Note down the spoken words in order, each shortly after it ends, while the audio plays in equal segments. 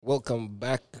Welcome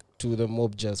back to the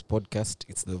Mob Jazz podcast.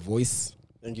 It's the voice.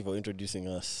 Thank you for introducing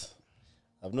us.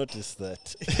 I've noticed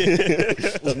that.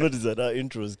 Our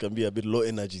intros can be a bit low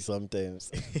energy sometimes.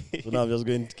 So now I'm just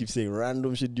going to keep saying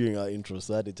random shit during our intros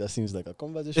so that it just seems like a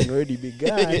conversation already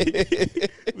began.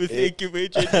 Thank you for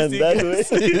And that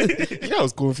way, I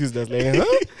was confused. I was like, huh?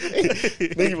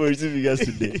 thank you for receiving us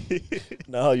today.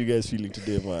 Now, how are you guys feeling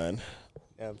today, man?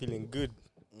 Yeah, I'm feeling good.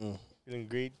 Feeling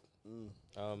great.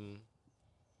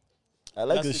 I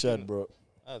like Last this shirt, weekend- bro.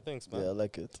 Thanks, man. Yeah, I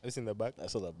like it. Have you seen the back? I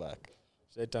saw the back.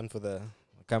 Should I turn for the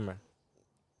camera?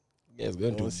 Yeah, it's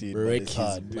going Don't to see it, but break it's his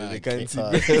hard. They back. can't It's see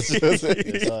hard. me.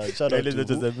 It's hard. Shout out That to was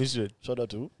who? a mission. Shout out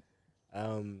to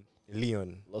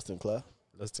Leon, Lost in Claire.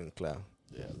 Lost in Cloud.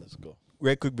 Yeah, let's go.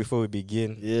 Real quick before we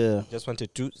begin, Yeah. just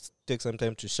wanted to take some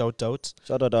time to shout out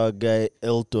Shout out our guy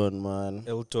Elton, man.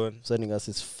 Elton. Sending us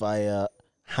his fire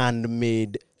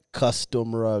handmade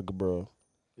custom rug, bro.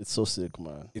 It's so sick,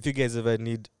 man. If you guys ever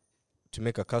need to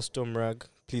make a custom rug,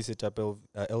 please hit up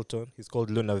Elton. He's called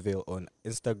Lunavale on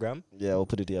Instagram. Yeah, I'll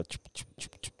put it here.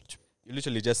 You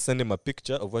literally just send him a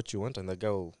picture of what you want, and the guy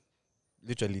will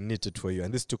literally knit it for you.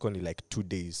 And this took only like 2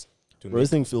 days to Bro, knit. this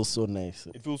thing feels so nice.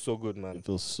 It feels so good, man. It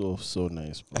feels so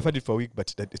nice, bro. I've had it for a week,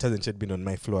 but it hasn't yet been on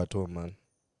my floor at home, man.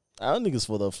 I don't think it's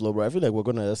for the floor, bro. I feel like we're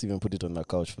gonna just even put it on the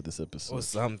couch for this episode. Or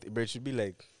something, but it should be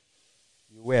like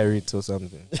you wear it or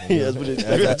something. Yes, put it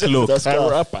It's a look. It's a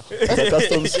scarf. It's a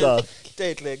custom scarf.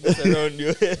 Tight like this around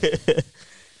you.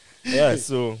 Yeah,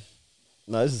 so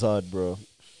Nah, this is hard, bro.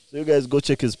 So you guys go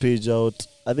check his page out.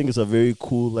 I think it's a very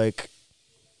cool, like,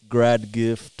 grad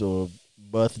gift or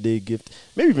birthday gift.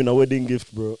 Maybe even a wedding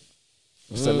gift, bro.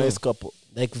 It's a nice couple.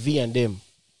 Like V and M.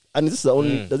 And this is the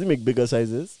only... Does he make bigger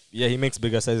sizes? yeah, he makes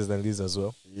bigger sizes than these as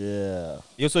well. Yeah.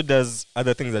 He also does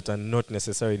other things that are not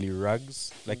necessarily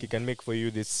rugs. Like he can make for you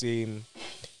the same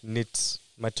knit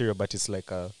material, but it's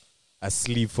like a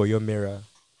sleeve for your mirror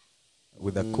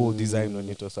with a cool design on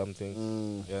it or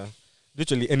something. Yeah.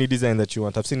 Literally any design that you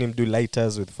want. I've seen him do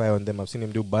lighters with fire on them. I've seen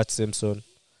him do Bart Simpson.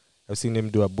 I've seen him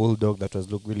do a bulldog that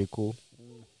was look really cool.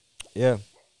 Yeah.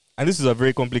 And this is a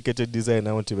very complicated design,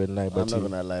 I won't even lie. I'm But not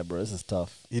gonna lie, bro. This is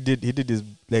tough. he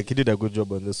did a good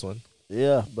job on this one.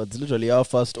 Yeah, but it's literally our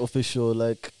first official,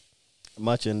 like,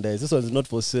 merchandise. This one's not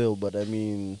for sale, but I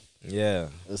mean... Yeah.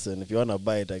 Listen, if you wanna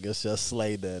buy it, I guess just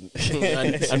slide and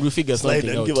and we figure slide something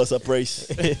and out. give us a price.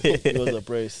 Give us a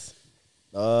price.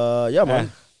 Yeah,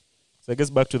 man. So I guess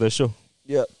back to the show.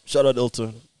 Yeah, shout out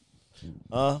Elton.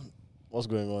 What's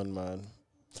going on, man?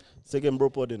 Second bro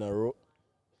pod in a row.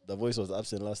 The voice was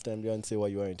absent last time. You didn't say why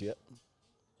you weren't here.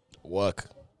 Work.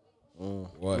 We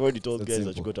Work. already told That's guys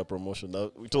that simple. you got a promotion.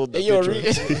 Now, we told the Hey, you're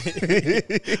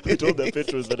patrons. We told the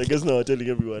patrons, but I guess now we're telling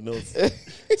everyone else.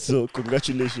 So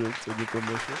congratulations on your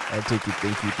promotion. I'll take it.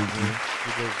 Thank you.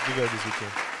 Big out this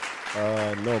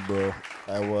weekend. No, bro.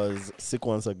 I was sick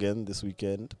once again this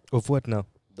weekend. Of what now?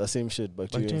 The same shit,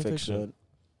 bacterial Bacterial infection.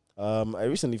 I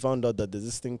recently found out that there's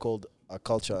this thing called a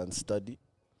culture and study,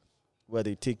 where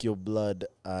they take your blood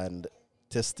and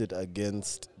test it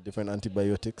against different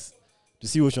antibiotics to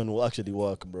see which one will actually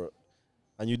work, bro.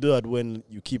 And you do that when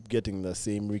you keep getting the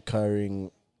same recurring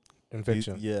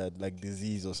Infection. like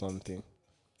disease or something.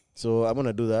 So I'm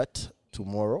gonna do that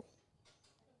tomorrow.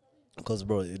 Because,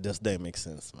 bro, it just doesn't make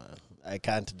sense, man. I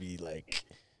can't be like...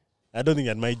 I don't think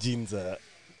that my genes are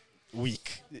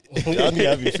weak. I only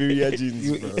have inferior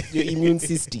genes, bro. Your immune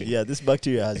system. Yeah, this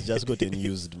bacteria has just gotten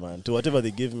used, man. To whatever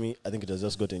they give me, I think it has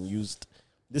just gotten used.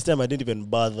 This time I didn't even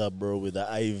bother, bro, with the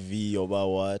IV or about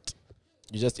what.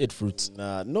 You just ate fruits.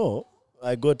 Nah, no.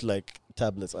 I got, like,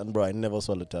 tablets. And, bro, I never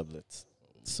swallow tablets.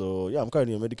 So, yeah, I'm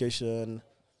currently on medication.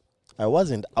 I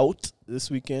wasn't out this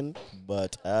weekend,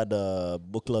 but I had a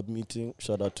book club meeting.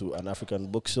 Shout out to An African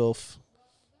Bookshelf.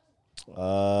 Yeah,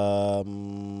 I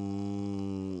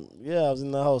was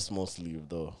in the house mostly,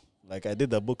 though. Like, I did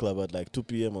the book club at, like, 2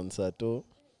 p.m. on Saturday.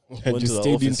 And Went you to the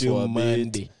stayed office until for a bit.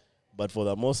 Monday. But for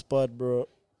the most part, bro,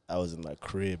 I was in the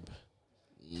crib.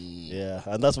 Yeah,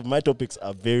 and that's what my topics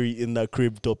are, very in the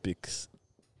crib topics.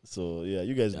 So, yeah,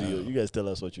 you guys you guys tell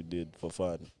us what you did for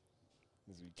fun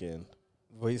this weekend.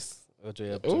 Voice. What are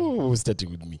you up to? Oh,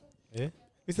 starting with me. Yeah?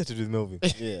 We started with Melvin.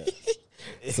 Yeah.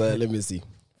 So let me see.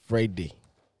 Friday.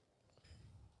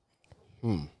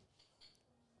 I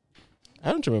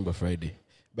don't remember Friday,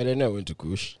 but I know I went to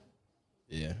Kush.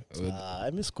 Yeah. I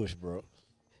miss Kush, bro.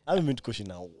 I haven't been to Kush in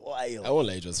a while. I won't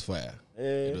lie, it was fire.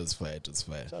 Eh, It was fire.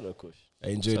 shout out Kush. I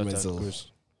enjoyed Shout out myself. Kush.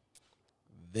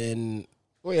 Then,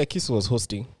 Kiss was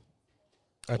hosting.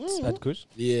 At Kush?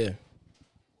 Yeah.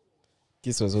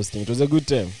 Kiss was hosting. It was a good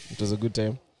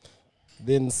time.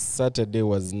 Then Saturday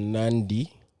was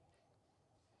Nandi.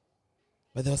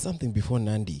 But there was something before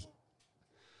Nandi.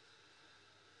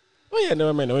 Oh yeah,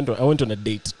 never mind. I went on a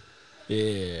date.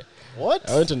 Yeah. What?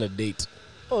 I went on a date.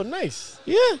 Oh, nice.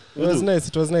 Yeah. It was nice.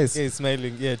 It was nice. Yeah, he's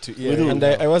smiling. Yeah, And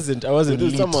I wasn't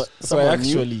lit. So I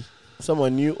actually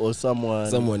someone new or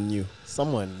someone new.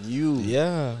 Someone new.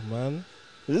 Yeah, man.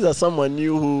 Is this someone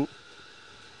new who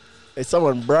is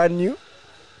someone brand new?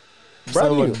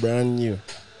 Brand new.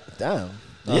 Damn.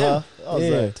 Yeah. How's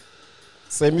that?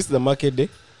 So I missed the market day.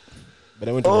 But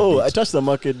I went on a date. I touched the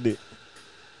market day.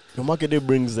 The market day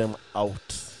brings them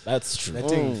out. That's true. I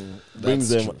think brings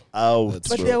them out.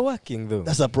 But they're working though.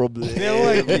 That's a problem. They're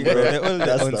working, bro. They're all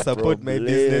That's on the support my problem,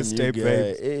 business you type guy.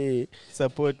 vibes. Hey,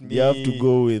 Support me. you have to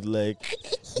go with like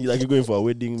you're going for a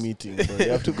wedding meeting, bro.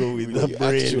 You have to go with the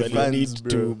brain. actually Funds,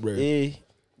 need to, bro. Hey,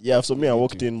 yeah. So me, I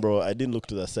walked in, bro. I didn't look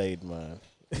to the side, man.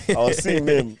 I was seeing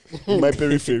them in my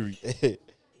periphery.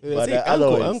 But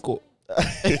uncle.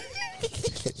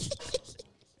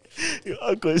 Your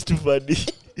uncle is too funny.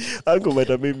 Uncle might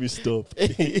have made me stop.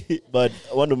 But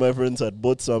one of my friends had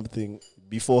bought something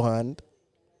beforehand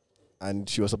and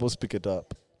she was supposed to pick it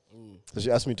up. So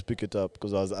she asked me to pick it up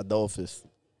because I was at the office.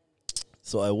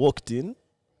 So I walked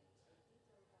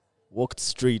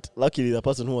straight. Luckily, the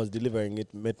person who was delivering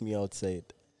it met me outside.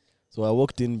 So I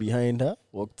walked in behind her,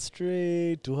 walked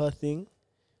straight to her thing,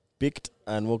 picked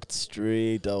and walked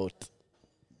straight out.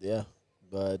 Yeah.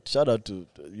 But shout out to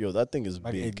that thing is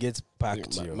big. It gets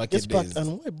packed. Gets packed.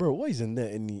 And why isn't there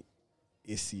any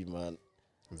AC, man?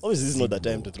 Obviously, this is not the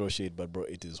time to throw shade, but bro,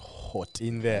 it is hot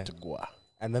in there.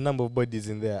 And the number of bodies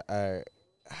in there are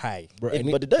high. Bro, I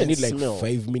need like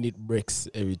 5-minute breaks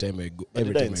every time I go.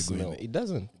 Every time I go in there. It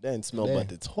doesn't. It doesn't smell,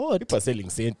 but it's hot. People are selling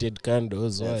scented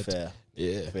candles. Yeah, what? fair.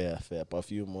 Yeah. Fair.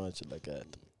 Perfume, much like that.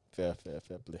 Fair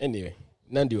play. Anyway,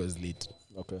 Nandi was late.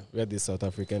 Okay. We had this South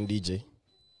African DJ.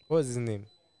 What was his name?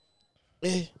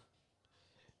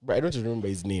 Bro, I don't remember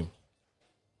his name.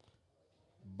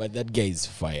 But that guy is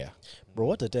fire. Bro,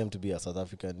 what a time to be a South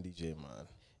African DJ, man.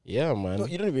 Yeah, man. No,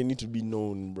 you don't even need to be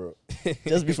known, bro.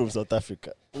 Just be from South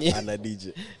Africa and a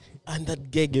DJ. And that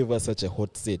guy gave us such a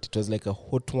hot set. It was like a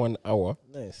hot 1 hour.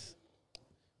 Nice.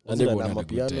 And Was it everyone an had a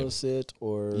good amapiano time. set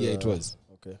or? Yeah, it was.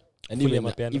 Okay. And Fully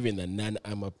even the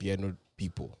non-amapiano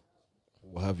people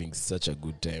were having such a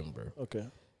good time, bro. Okay.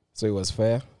 So it was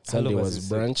fire. Sunday long was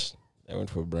was it? brunch. I went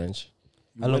for brunch.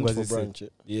 You How long went was for it brunch?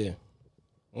 Yeah.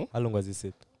 How long was this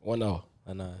set? 1 hour.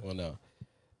 1 hour. 1 hour.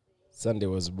 Sunday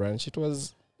was brunch. It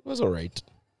was all right.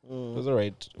 It was all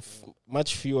right.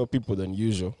 Much fewer people than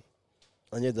usual.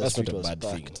 And yet the That's street not a was bad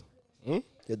packed. thing.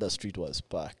 Yet the street was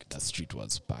packed. The street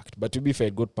was packed. But to be fair,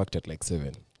 it got packed at like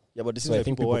 7. Yeah, but this So is I like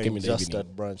think people people came weren't in the just evening.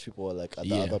 at brunch. People were like at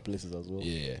Yeah. the other places as well.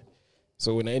 Yeah.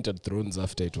 So when I entered Thrones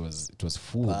after, it was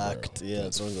full. bro. Packed. Yeah,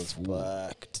 It it was full.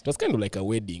 packed. It was kind of like a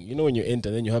wedding. You know, when you enter,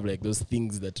 then you have like those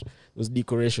things those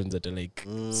decorations that are like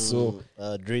so.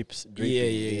 Drapes.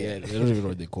 Yeah. I don't even know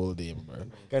what they call them, bro.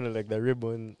 Kind of like the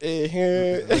ribbon, Oh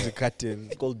the curtain,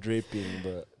 It's called draping,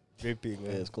 bro. draping.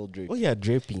 Yeah, it's called draping. yeah,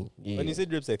 draping. Yeah. When you say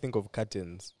drapes, I think of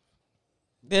curtains.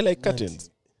 They're like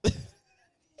curtains.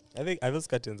 I think are those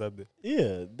curtains up there?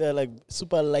 Yeah, they're like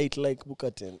super light, like book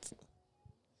curtains.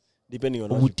 Depending on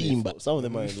what you pay Butimba. for. Some of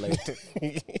them are in light.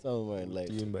 Some of them are in light.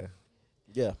 Yimba.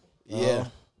 Yeah. Yeah.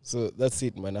 So that's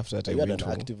it, man. After that, I You had went an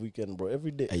home. active weekend, bro.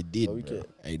 Every day. I did, A bro. weekend.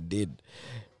 I did.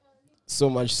 So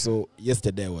much so,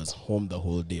 yesterday I was home the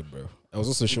whole day, bro. I was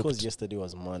also shocked. Because yesterday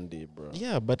was Monday, bro.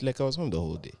 Yeah, but like I was home the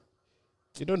whole day.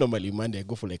 You know, normally Monday I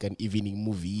go for like an evening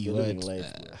movie. You're what? living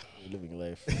life, bro. You're living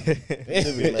life. You're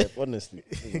living life, honestly.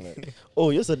 Living life.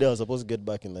 Oh, yesterday I was supposed to get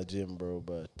back in the gym, bro,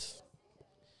 but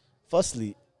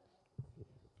firstly,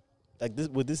 like this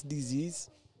with this disease,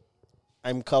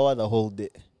 I'm covered the whole day.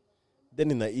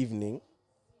 Then in the evening,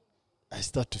 I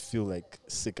start to feel like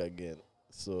sick again.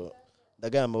 So the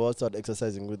guy I'm about to start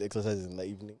exercising with exercises in the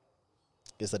evening.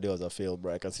 Yesterday was a fail,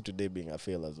 bro. I can see today being a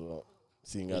fail as well.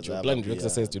 Seeing as You I have plan a to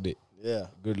exercise today. Yeah.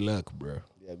 Good luck, bro.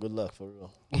 Yeah, good luck for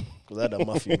real. Because I had a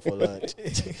muffin for lunch.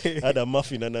 I had a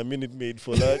muffin and a Minute Maid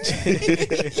for lunch.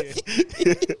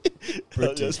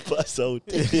 I'll just pass out.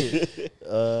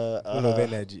 Full of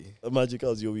energy. Magic,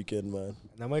 how's your weekend, man?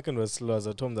 Now my weekend was slow. I was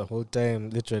at home the whole time,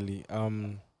 literally.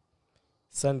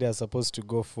 Sunday I was supposed to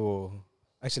go for.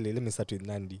 Actually, let me start with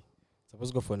Nandi.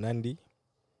 Supposed to go for Nandi,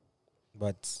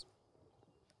 but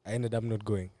I ended up not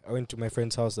going. I went to my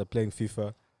friend's house. They're playing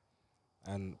FIFA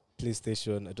and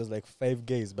PlayStation. It was like 5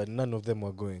 guys, but none of them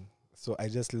were going. So I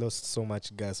just lost so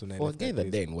much gas when I For a left guy that that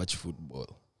place. day and watch football.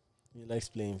 He likes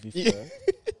playing FIFA.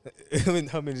 I mean,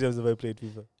 how many times have I played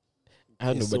FIFA? I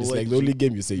don't know, So but it's what like did the only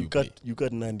game you say you play. You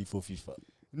cut Nandi for FIFA.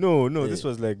 No, Yeah. this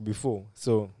was like before.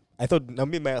 So I thought,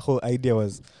 my whole idea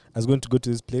was I was going to go to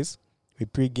this place, we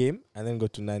pre-game, and then go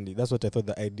to Nandi. That's what I thought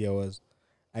the idea was.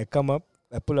 I come up,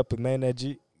 I pull up with my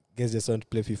energy, guys just want to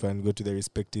play FIFA and go to their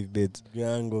respective beds.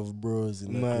 Gang of bros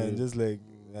in the Man, crib. just like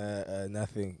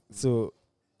nothing. So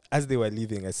as they were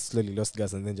leaving, I slowly lost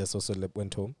gas and then just also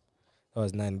went home. That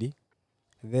was Nandi.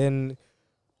 Then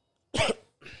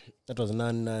That was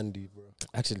Nandi, bro.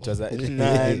 actually it was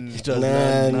Nandi. It was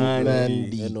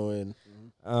Nandi. N-O-N.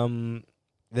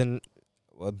 Then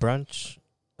brunch.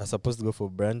 I was supposed to go for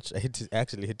brunch. I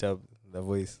actually hit up the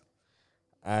voice,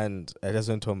 and I just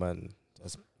went home and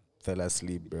just fell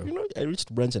asleep, bro. You know, I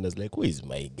reached brunch and I was like, who is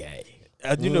my guy?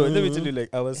 And let me tell you, like,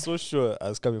 I was so sure I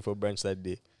was coming for brunch that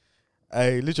day.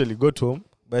 I literally got home.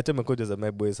 By the time my coach was at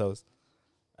my boy's house,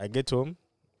 I get home,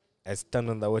 I stand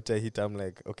on the water heater. I'm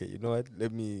like, okay, you know what?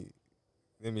 Let me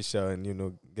shower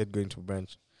and get going to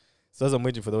brunch. So as I'm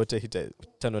waiting for the water heater,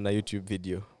 turn on a YouTube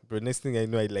video, bro. Next thing I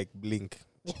know, I like blink.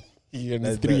 And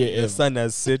As it's 3 the a.m. sun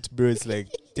has set, bro. It's like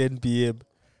 10 p.m.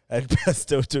 I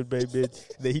passed out on my bed.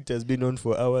 The heat has been on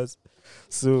for hours,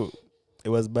 so it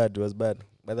was bad. But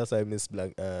that's why I missed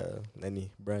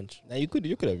brunch. Now you could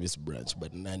have missed brunch,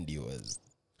 but Nandi was.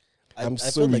 I I'm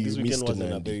felt sorry like you this weekend missed wasn't a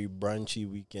Nandi. very branchy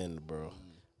weekend, bro.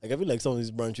 Like I feel like some of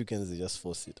these brunch weekends they just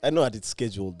force it. I know that it's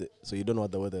scheduled, so you don't know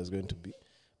what the weather is going to be.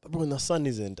 But bro, when the sun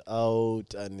isn't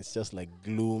out and it's just like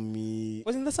gloomy.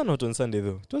 Wasn't the sun out on Sunday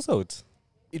though? It was out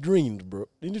It rained, bro.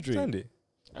 Didn't it rain? Sunday.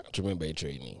 I don't remember it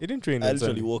raining. It didn't rain I on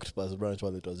literally Sunday. walked past brunch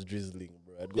while it was drizzling,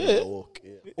 bro. I'd go Yeah. on a walk.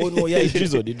 Yeah. Oh no, yeah, it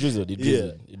drizzled. It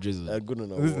Yeah. drizzled. I'd go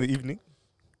on a This is walk. the evening.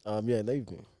 Yeah, in the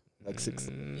evening. Like 6.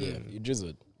 Yeah, it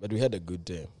drizzled. But we had a good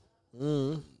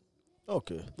time.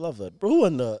 Okay, love that. Bro, who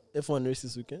won the F1 race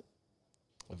this weekend?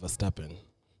 Verstappen.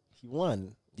 He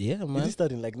won. Yeah, Did man. he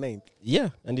start in like 9th? Yeah,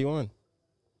 and he won.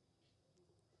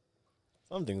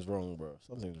 Something's wrong, bro.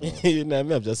 Something's wrong.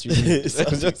 I'm just really,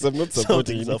 I'm not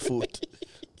supporting Something's you. afoot.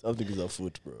 Something is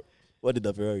afoot, bro. What did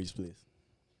the Ferraris place?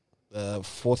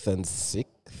 4th and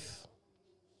 6th.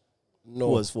 No,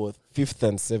 Who was 4th? 5th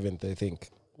and 7th, I think.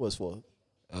 Who was 4th?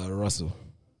 Russell.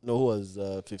 No, who was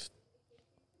 5th?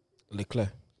 Leclerc.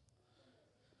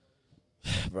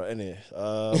 Bro, anyway.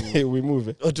 We move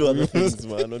it. On to other things,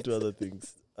 man. On to other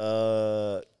things.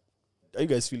 Are you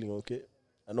guys feeling okay?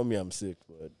 I know me, I'm sick,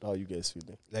 but how are you guys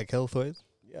feeling? Like health-wise,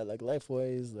 Yeah, like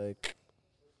life-wise, like,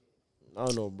 I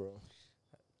don't know, bro.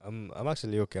 I'm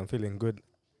actually okay. I'm feeling good.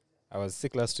 I was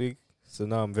sick last week, so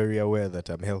now I'm very aware that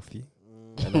I'm healthy.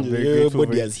 And I'm very Your grateful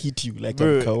body for has hit you like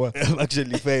Bro, a cow. I'm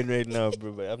actually fine right now,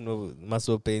 bro. But I have no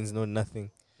muscle pains, no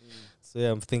nothing. So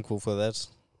yeah, I'm thankful for that.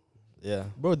 Yeah.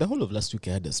 Bro, the whole of last week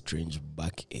I had a strange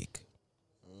backache.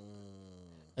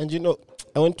 And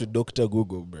I went to Dr.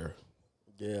 Google, bro.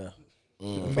 Yeah.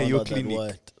 Mm. Mayo Found out that Clinic.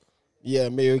 what? Yeah,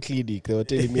 Mayo Clinic. They were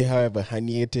telling me how I have a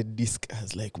herniated disc. I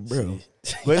was like, bro.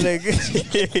 But like,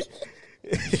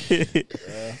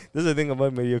 that's the thing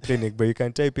about Mayo Clinic, but you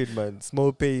can type in, man,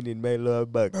 small pain in my lower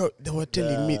back. Bro, they were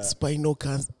telling me Yeah. spinal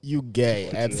cancer. You guy.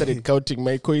 I had started counting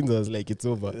my coins. I was like, it's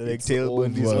over. Like It's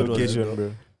tailbone over. dislocation, bro.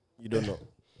 bro. You don't know.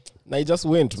 Now it just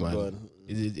went, It's man. gone.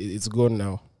 It's gone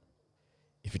now.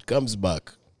 If it comes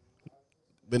back,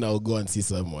 then I'll go and see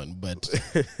someone. But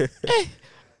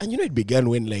and it began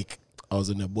when like I was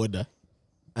on a border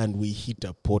and we hit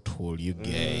a pothole, you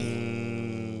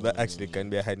guy. That actually can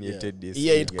be a herniated disc.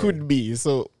 Yeah, it guy. could be.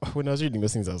 So when I was reading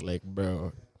those things, I was like,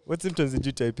 bro, What symptoms did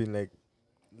you type in? Like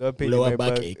lower pain Lower in my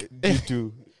backache. back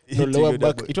due to no hitting lower your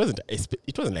back. double-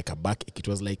 It wasn't like a backache. It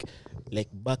was like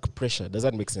back pressure. Does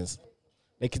that make sense?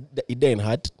 Like it didn't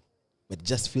hurt, but it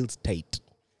just feels tight.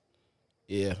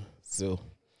 Yeah. So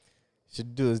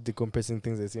Should do those decompressing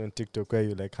things I see on TikTok where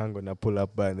you like hang on a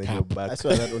pull-up bar and then your back. I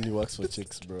swear that only works for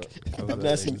chicks, bro. I've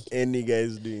never seen any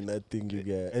guys doing that thing, you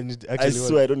guys. And it I actually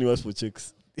swear it only works for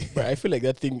chicks. but I feel like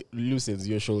that thing loosens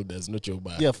your shoulders, not your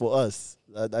back. Yeah, for us,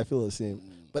 I feel the same.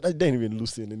 But I don't even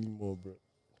loosen anymore, bro.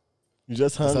 You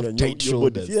just hang have and tight your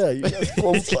body, shoulders. yeah, you just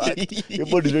pump back. Your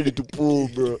body's ready to pull,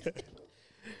 bro.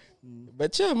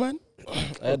 But yeah, man,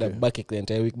 I had a Okay. backache the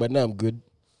entire week, but now I'm good.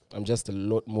 I'm just a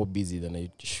lot more busy than I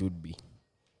should be,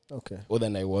 Okay. or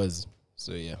than I was.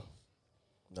 So yeah.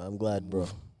 No, I'm glad, bro.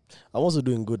 I'm also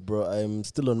doing good, bro. I'm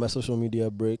still on my social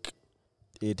media break.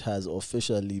 It has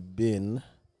officially been,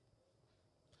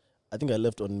 I think I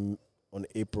left on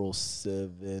April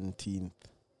 17th.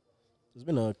 It's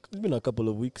been a couple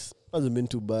of weeks. Hasn't been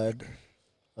too bad.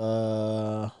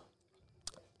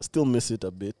 Still miss it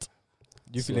a bit.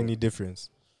 Do you feel So, any difference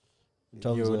in in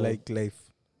terms your of- like life?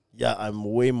 Yeah, I'm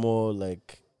way more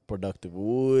productive,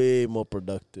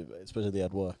 especially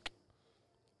at work.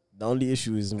 The only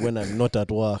issue is when I'm not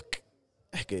at work,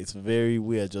 okay, it's very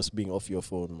weird just being off your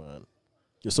phone, man.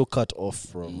 You're so cut off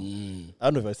from. I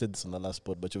don't know if I said this on the last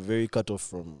pod, but you're very cut off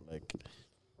from like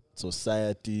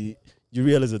society. You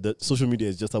realize that social media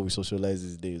is just how we socialize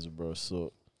these days, bro.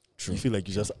 So you feel like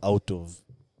you're just out of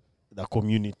the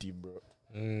community, bro.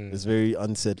 It's very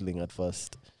unsettling at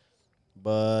first,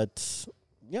 but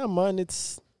yeah, man,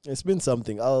 it's been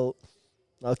something. I'll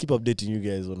keep updating you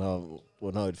guys on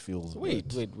how it feels.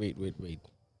 Wait.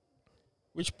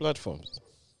 Which platforms?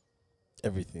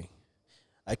 Everything.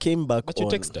 I came back But you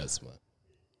text us, man.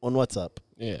 on WhatsApp.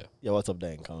 Yeah. Yeah, WhatsApp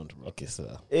that account, bro. Okay,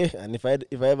 sir. And if I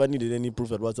ever needed any proof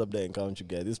that WhatsApp that account, you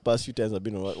guys, this past few times I've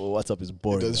been on WhatsApp is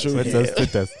boring. It does show What's our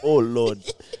status? Oh Lord,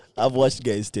 I've watched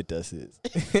guys' statuses.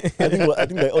 I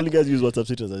think the only guys who use WhatsApp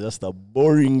status are just the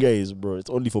boring guys, bro. It's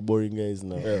only for boring guys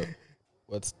now. Yeah.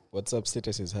 WhatsApp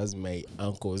statuses has my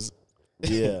uncles,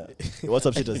 Yeah,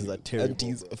 WhatsApp statuses are terrible.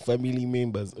 aunties, family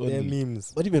members They're only.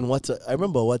 memes. But even WhatsApp, I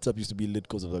remember WhatsApp used to be lit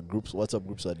because of the groups. WhatsApp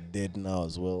groups are dead now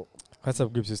as well.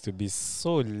 WhatsApp groups used to be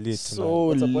so lit,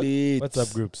 So man. lit.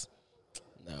 WhatsApp groups.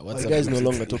 Nah, But WhatsApp guys no is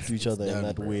longer talk to each other in done,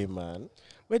 that bro. way, man.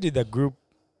 Where did the group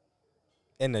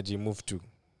energy move to?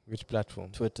 Which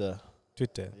platform? Twitter.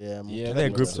 Twitter. Yeah, Yeah, Are that there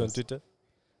makes groups on sense. Twitter?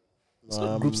 It's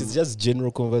not groups, it's just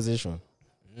general conversation.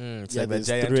 It's yeah, like the there's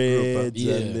giant group. threads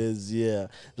Yeah.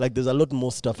 and there's a lot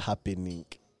more stuff happening.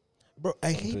 Bro,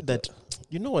 I hate Twitter. that.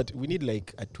 You know what? We need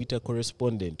like a Twitter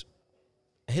correspondent.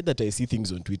 I hate that I see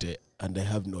things on Twitter and I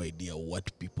have no idea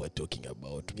what people are talking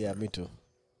about. Yeah, me too.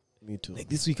 Me too. Like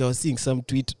this week, I was seeing some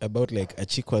tweet about like a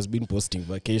chick who has been posting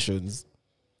vacations,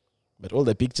 but all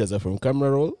the pictures are from camera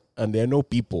roll and there are no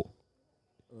people.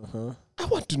 Uh-huh. I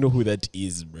want to know who that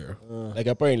is, bro. Like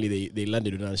apparently they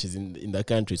landed on her. She's in the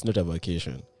country. It's not a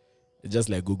vacation. It's just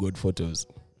like Googled photos.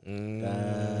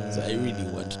 So I really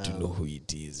want to know who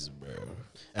it is, bro.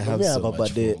 I have so a much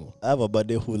buddy. FOMO. I have a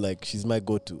buddy who like she's my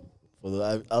go-to.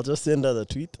 I'll just send her the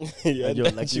tweet. Yeah, and you're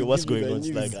that like, she'll what's give you going the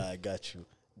on? It's news. like, I got you.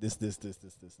 This.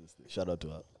 Shout out to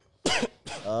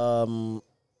her.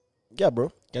 Yeah,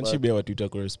 bro. Can she be our Twitter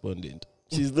correspondent?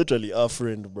 She's literally our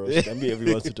friend, bro. She can be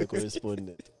everyone's Twitter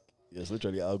correspondent. Yes,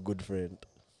 literally our good friend.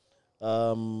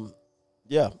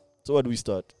 Yeah. So where do we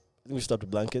start? I think we start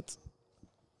with blankets.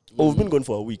 Oh, we've been going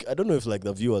for a week. I don't know if like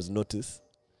the viewers notice.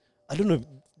 I don't know. Do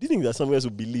you think there's some guys who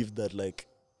believe that like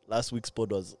last week's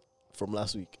pod was from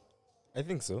last week? I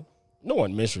think so. No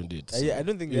one mentioned it. so- I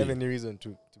don't think they have any reason to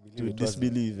believe To it wasn't.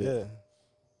 disbelieve it.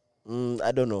 Yeah.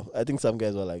 I don't know. I think some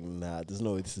guys were like, nah, there's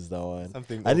no way this is the one.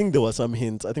 Something. I think there were some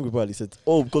hints. I think we probably said,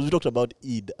 oh, because we talked about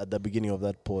Eid at the beginning of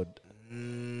that pod.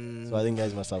 So I think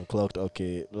guys must have clocked,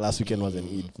 okay, last weekend was an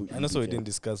Eid. And also we weekend. didn't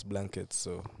discuss blankets,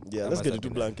 so Yeah, that let's must get have into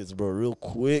been blankets, bro, real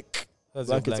quick. That's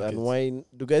your Blankets and wine.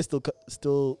 Do guys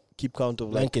still keep count of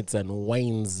like Blankets and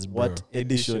wines, bro. what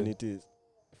edition it is?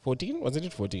 14? Wasn't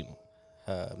it 14?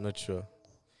 I'm not sure.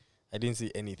 I didn't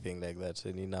see anything like that.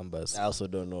 Any numbers? I also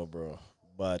don't know, bro.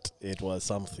 But it was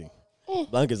something.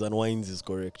 Blankets and wines is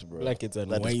correct, bro. Blankets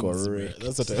and That is wines, bro. correct.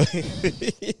 That's what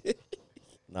I...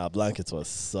 Nah, blankets was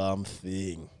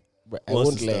something. Bro, I Who wants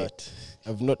won't to lie. start?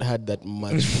 I've not had that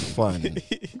much fun.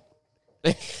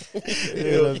 I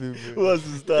love you, Who bro. wants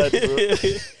to start,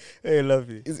 bro? I love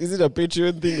you. Is it a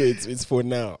Patreon thing or it's for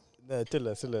now? Nah, tell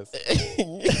us.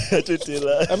 To tell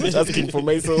her. I'm just asking for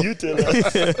myself. You tell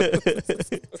us.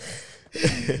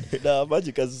 Nah,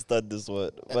 Magic has to start this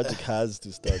one. Magic has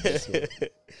to start this one.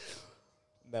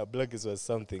 Now, blankets was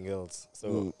something else.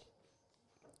 So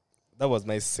that was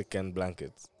my second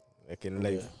blanket, like in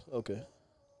life. Okay.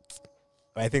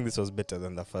 I think this was better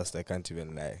than the first. I can't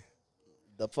even lie.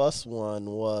 The first one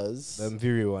was. The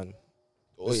Mviri one.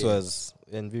 This yeah. was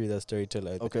Mviri, the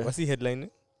storyteller. Okay. Was he headlining?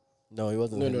 No, he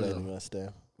wasn't No, no, headlining no. last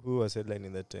time. Who was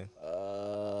headlining that time?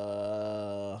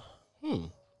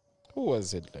 Who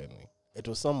was headlining? It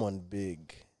was someone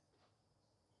big.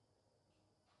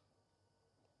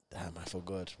 Damn, I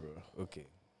forgot, bro. Okay.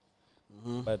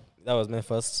 Mm-hmm. But that was my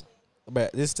first.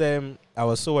 But this time, I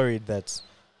was so worried that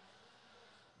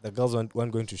the girls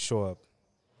weren't going to show up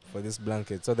for this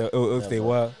blanket. So if they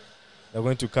were, they're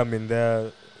going to come in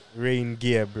their rain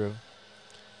gear, bro.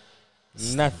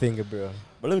 Nothing, bro.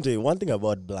 But let me tell you one thing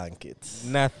about blankets.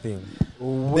 Nothing. They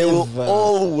will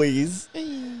always,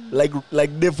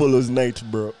 like day follows night,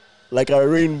 bro. Like a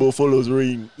rainbow follows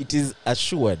rain. It is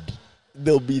assured.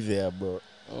 They'll be there, bro.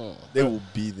 They will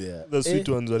be there. The sweet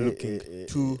ones were eh, looking eh,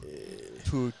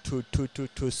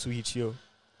 too sweet, yo.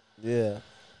 Yeah.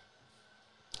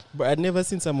 But I'd never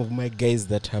seen some of my guys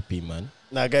that happy, man.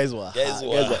 Nah, guys were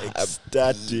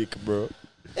ecstatic, bro.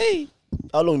 Hey,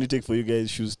 how long did it take for you guys'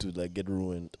 shoes to like get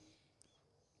ruined?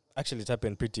 Actually, it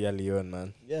happened pretty early on,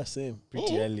 man. Yeah, same.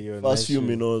 Pretty early on. First few My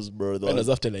shoe. minutes, bro. It was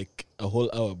after like a whole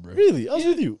hour, bro. Really? I was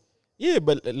with you. Yeah,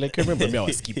 but like I remember me, I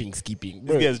was skipping. This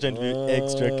Bro. guy's trying to be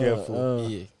extra careful.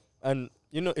 Yeah. And,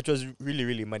 you know, it was really,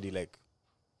 really muddy. Like,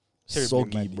 terribly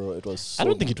Soggy, muddy. bro. It was. I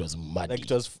don't soggy. think it was muddy. Like,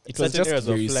 it was just certain areas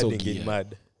very of flooding soggy, in yeah.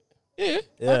 mud. Yeah.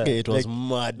 Yeah. Okay, it was like,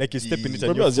 mad. Like, you step in it Bro,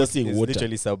 and I your was just foot seeing is water.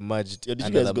 literally submerged. Yo, did you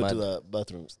under guys the go mud. to the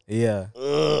bathrooms? Yeah.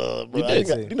 Bro, You I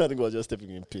did. didn't think I was just stepping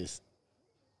in piss.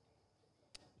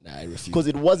 Nah, I refuse. Because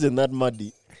it wasn't that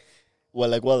muddy. Well,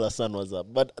 like while the sun was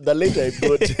up. But the later it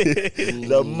got,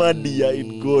 the muddier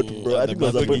it got, bro. I think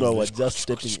there was a point where I was just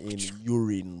stepping in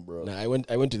urine, bro. Nah, I went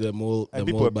to the mall. And the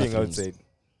people mall were being bathrooms. outside.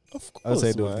 Of course,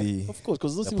 Outside of man. the- Of course,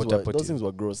 because the potty. those things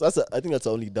were gross. I think that's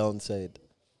the only downside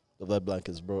of that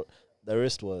blankets, bro. The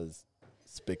rest was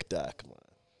spectac, man.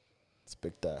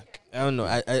 Spectac. I don't know.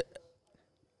 I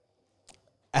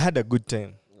had a good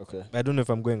time. Okay. I don't know if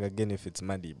I'm going again if it's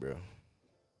muddy, bro.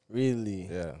 Really?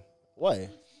 Yeah. Why?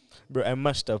 Bro, I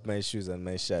mashed up my shoes and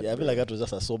my shirt. Yeah, I feel bro. like that was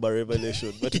just a sober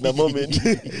revelation. But in a moment,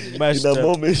 Mashed in a up.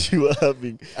 moment you were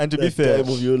having And to that be fair,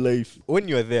 time of your life. when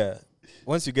you're there,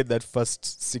 once you get that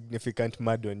first significant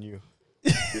mud on you,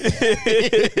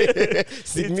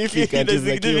 Significant is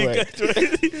the key word.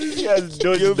 He has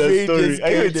dodged Your that brain story. is I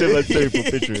can't good. tell that story for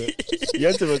Patreon. You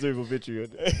can't tell that story for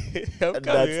Patreon. And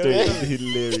that story is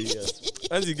hilarious.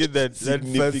 Once you get that first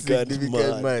Significant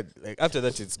significant mud. mud, like after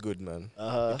that, it's good, man.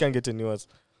 Uh-huh. You can't get any worse.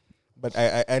 But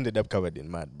I ended up covered in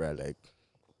mud, bro. Like,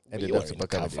 ended you up weren't super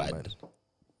covered in covered. mud.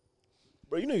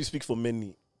 Bro, you know you speak for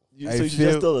many. I So you should feel-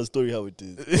 just tell the story how it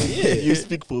is. Yeah. You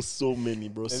speak for so many,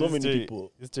 bro. So And this many story-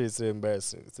 people. This story is so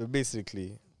embarrassing. So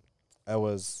basically, I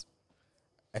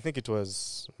think it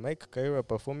was Mike Kaira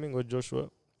performing or Joshua.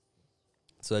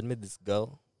 So I met this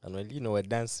girl, and we're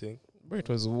dancing. Bro, it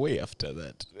was way after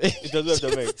that. It was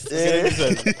after Mike.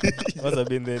 This must have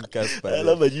been then Casper. I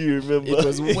love that you remember. It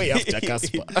was way after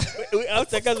Casper.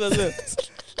 After Casper.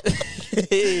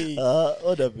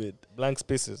 What happened? Blank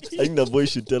spaces. I think the boy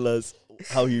should tell us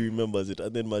how he remembers it,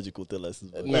 and then Magic will tell us his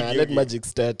voice. Nah, let magic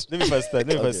start. Let me first start.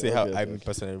 Let me first Okay, say how okay, I okay.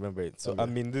 personally remember it. So Okay.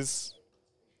 I'm in this,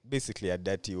 basically a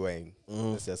dirty wine.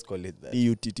 Let's just call it that.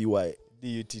 D-U-T-T-Y.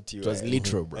 D-U-T-T-Y. It was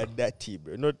literal, bro. A dirty,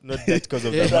 bro. Not that because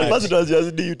of Yeah, the That mud. person was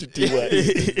just D-U-T-T-Y. He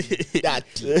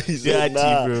said,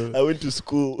 Dirty, bro. I went to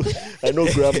school. I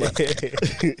know grammar.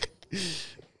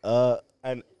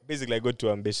 And basically, I got too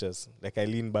ambitious. Like, I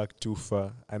leaned back too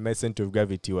far, and my center of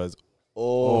gravity was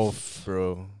off,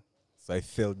 bro. So I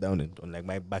fell down on like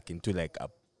my back into like a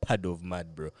pad of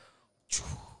mud, bro.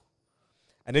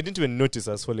 And I didn't even notice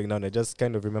I was falling down. I just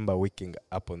kind of remember waking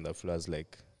up on the floor. I was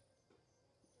like,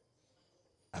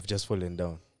 I've just fallen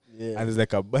down. Yeah. And there's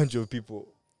like a bunch of people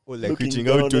all like Looking reaching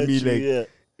down out to at me, you, like yeah.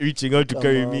 reaching out to Come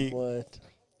carry on, me. what?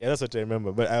 Yeah, that's what I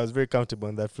remember. But I was very comfortable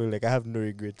on that floor. Like, I have no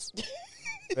regrets.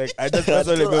 Like, that's all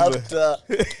I remember. After, That's all I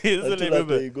until after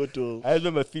remember. you go to I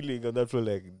remember feeling on that floor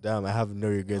like, damn, I have no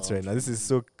regrets right now. This is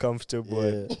so comfortable.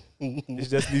 yeah. You should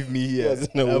just leave me here. Yes,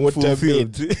 no, I'm water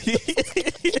fulfilled.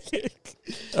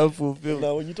 I'm fulfilled.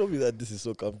 Now when you told me that this is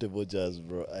so comfortable, Jazz,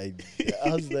 bro, I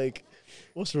was like,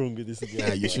 what's wrong with this guy?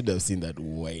 Nah, you should have seen that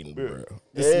wine, bro. Bro.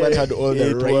 This man had all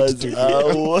the It right was to.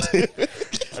 Oh,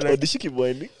 did she keep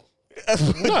whining?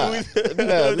 Nah, this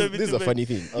is a funny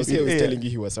thing. You see, I was Yeah. telling you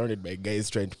he was surrounded by guys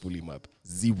trying to pull him up.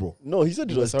 Zero. No, he said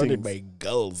He it was was surrounded things. by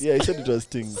girls. Yeah, he said it was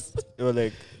things. There were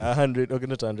like 100, okay,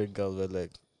 not 100 girls, but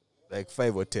like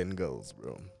 5 or 10 girls,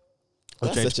 bro.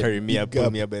 That's Trying such to a carry me big up, pull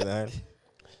gap. me up by the hand.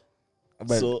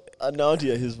 But So, and now to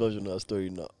hear his version of the story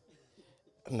now.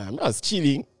 Nah, I was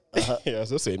chilling. I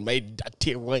was also in my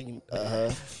dirty wine.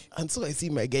 Uh-huh. And so I see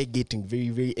my guy getting very,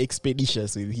 very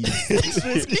expeditious with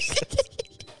his.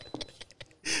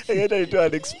 I got into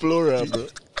an explorer, bro.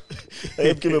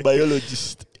 I became a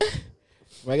biologist.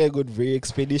 My guy got very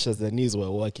expeditious. The knees were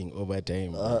working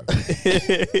overtime. Uh-huh.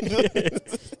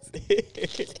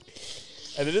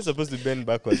 and they're not supposed to bend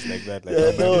backwards like that. Like,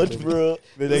 Yeah, how no, bad it is. bro.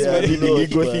 They're That's like, why Yeah, they no,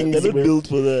 ego bro. things, They're not bro. built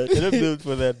for they're that. not built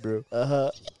for that, bro.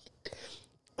 Uh-huh.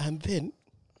 And then,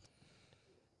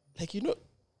 like, you know,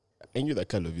 I knew the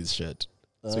color of his shirt.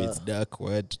 So it's dark,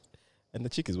 white, and the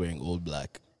chick is wearing all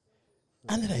black.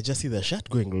 And then I just see the shirt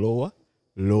going lower,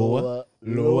 lower.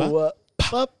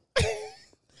 Pop.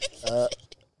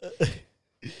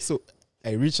 So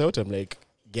I reach out, I'm like,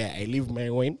 yeah, I leave my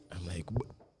wine. I'm like,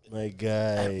 My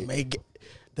guy. my g-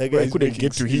 That Bro, guy I is couldn't making,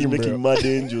 get to he's him, making bro. mad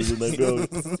angels on the ground.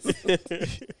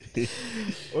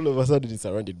 all of a sudden he's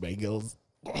surrounded by girls.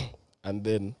 And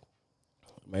then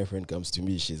my friend comes to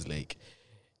me, she's like,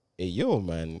 hey, yo,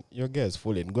 man, your guy's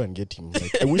fallen. Go and get him.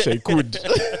 Like, I wish I could.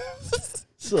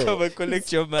 So, Come and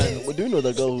collect your man. but do you know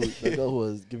the girl who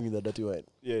was giving you the dirty wine?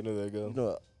 Yeah, I know that girl.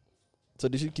 No. So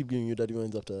did she keep giving you dirty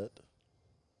wines after that?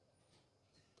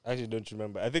 I actually don't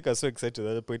remember. I think I was so excited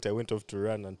at that point I went off to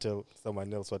run and tell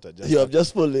someone else what I just You have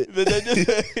just fallen. But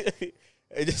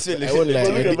I just felt I won't lie.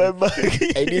 Look at my back.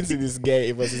 I didn't see this guy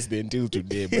ever since the until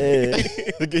today.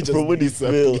 Bro. Just from when he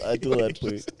fell until that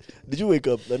point. Did you wake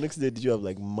up the next day? Did you have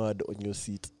like mud on your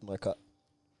seat, my car?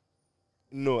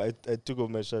 No, I took off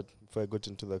my shirt before I got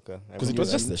into the car. Because it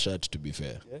was just the shirt, to be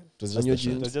fair. Yeah? It was And just your the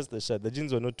shirt. It was just the shirt. The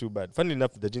jeans were not too bad. Funny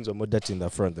enough, the jeans were more dirty in the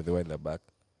front than they were in the back.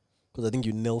 Because I think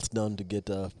you knelt down to get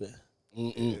up. I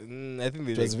think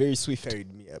they It was very swift.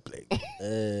 carried me up like.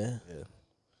 Yeah.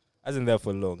 I wasn't there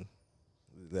for long.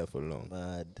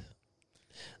 Mad.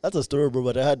 That's a story, bro.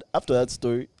 But I had after that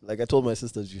story, like I told my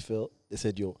sisters, you fell. They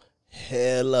said, "Yo,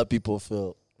 hella people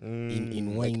fell."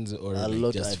 In Whines or a like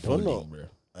lot. just I don't falling, know. bro.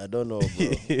 I don't know,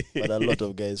 bro. But a lot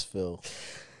of guys fell.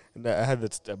 I had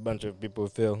that a bunch of people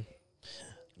fell.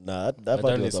 Nah, I that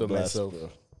party only was a saw blast, myself. bro.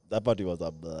 That party was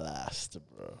a blast,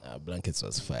 bro. Blankets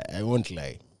was fire. I won't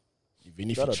lie.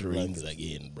 Even if Shout out it to rains Blankets.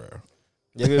 again, bro.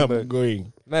 Yeah, I'm but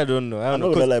going. I don't know. I I'm don't not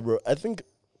know. gonna 'Cause lie, bro.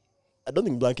 I don't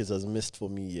think Blankets has missed for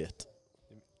me yet.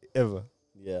 ever.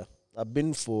 Yeah, I've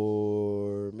been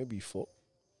for maybe 4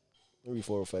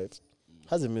 or 5.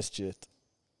 Hasn't missed yet.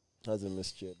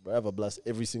 But I have a blast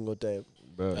every single time.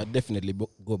 Bro. I'd definitely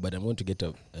go, but I'm going to get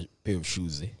a pair of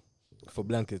shoes, For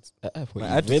blankets. for I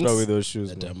had to throw away those shoes.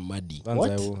 that Bro. are muddy. Once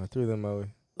What? I threw them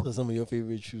away. Those are some of your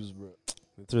favorite shoes, bro.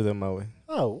 I threw them away.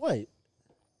 Oh, why?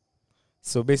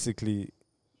 So basically,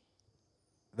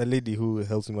 the lady who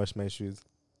helps me wash my shoes,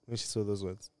 when she saw those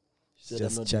ones, She she said, "I'm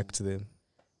just not chucked them.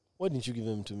 Why didn't you give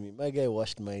them to me? My guy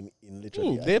washed mine in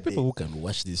literally. There a are people day. who can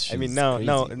wash these shoes. I mean,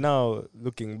 now,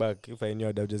 looking back, if I knew,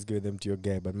 I'd have just given them to your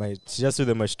guy. But she just threw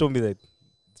them away. She told me that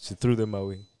she threw them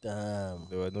away. Damn,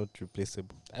 They were not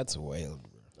replaceable. That's wild,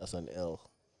 bro. that's an L.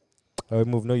 I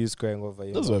move. No use crying over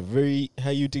here. Those were very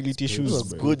high utility Those shoes,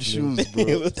 Those bro. good shoes, bro.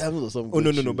 Damn, those are some Oh good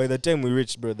no! shoes. By the time we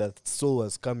reached, bro, that sole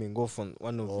was coming off on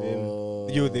one of Oh.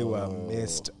 them. Yo, they were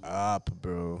messed up,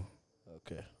 bro.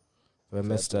 Okay, They were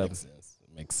messed up.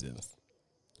 Makes sense.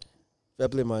 fair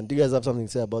play, man. Do you guys have something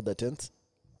to say about the tent?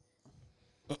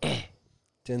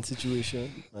 Tent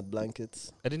situation at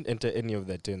Blankets. I didn't enter any of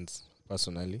the tents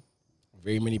personally.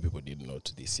 Very many people did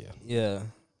not this year. Yeah.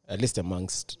 At least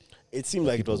amongst. It seemed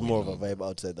like it was more of a vibe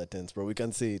outside the tents, bro. We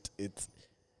can say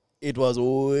it was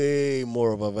way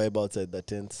more of a vibe outside the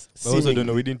tents. But I also don't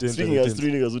know. We didn't enter Speaking the as tents.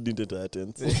 3 niggas who didn't enter the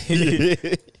tents.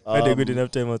 I had a good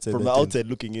enough time outside From the the tent. outside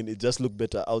looking in, it just looked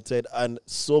better outside, and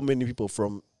so many people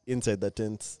from inside the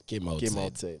tents Came outside. came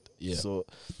outside. Yeah. So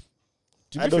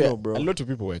To I be don't fair, know, bro. A lot of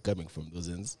people were coming from those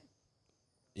ends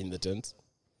in the tent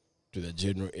to the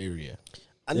general area.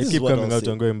 and They this keep is what coming I'll out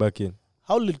say. and going back in.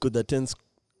 How lit could the tents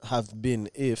have been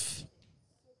if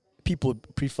people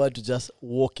preferred to just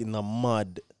walk in the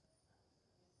mud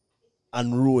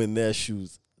and ruin their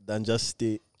shoes than just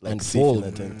stay like And safe fall.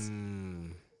 in the tents?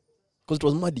 Because it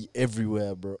was muddy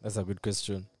everywhere, bro. That's a good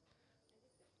question.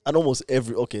 And almost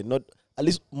not at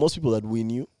least most people that we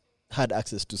knew had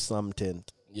access to some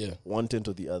tent, Yeah. one tent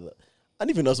or the other, and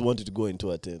even us wanted to go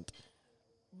into a tent,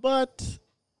 but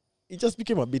it just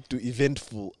became a bit too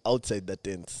eventful outside the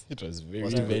tents. It was very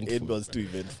Wasn't it? eventful. It was too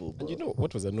eventful, bro. And you know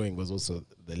what was annoying was also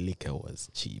the liquor was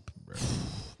cheap, bro.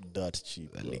 That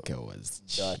cheap. The bro. liquor was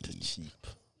That cheap. cheap.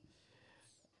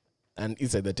 And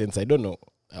inside the tents, I don't know.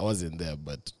 I wasn't there,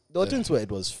 but There were tents where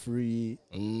it was free.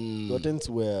 mm, There were tents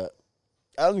where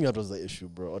I don't think that was the issue,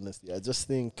 bro. Honestly, I just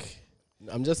think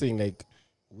I'm just saying, like,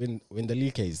 when the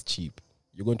liquor is cheap,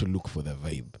 you're going to look for the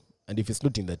vibe. And if it's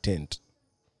not in the tent,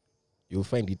 you'll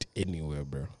find it anywhere,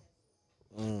 bro.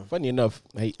 Funny enough,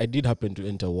 I did happen to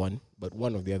enter one, but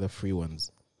one of the other free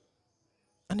ones.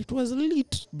 And it was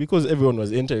lit because everyone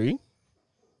was entering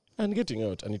and getting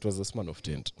out, and it was a span of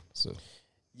tent. So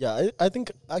yeah, I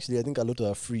think a lot of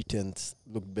the free tents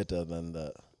look better than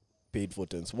the paid for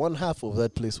tents. One half of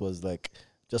that place was like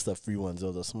just the free ones. There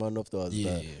was a Smirnoff, there was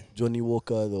the Johnny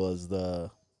Walker, there was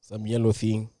the some yellow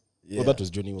thing. yeah, Oh, that was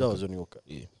Johnny Walker. that was Johnny Walker.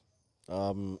 Yeah.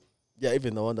 Yeah,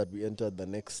 even the one that we entered, the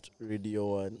next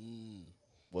radio one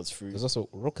was free. There's also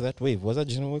Rock That Wave. Was that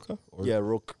Johnny Walker? Or Yeah,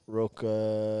 rock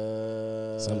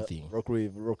something. rock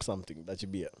wave, rock something. That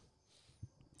should be it.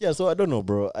 Yeah, so I don't know,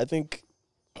 bro. I think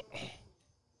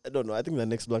the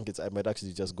next Blankets I might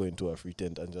actually just go into a free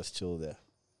tent and just chill there.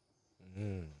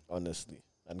 Honestly,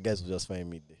 and guys will just find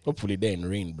me there. Hopefully they're in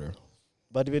rain, bro.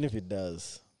 But even if it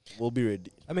does, we'll be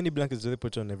ready. How many blankets do they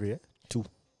put on every year? 2.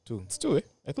 It's 2, eh?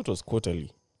 I thought it was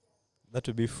quarterly. That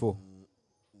would be 4.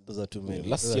 Those are too many.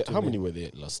 Last Those are year, too how many. many were there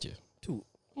last year? 2.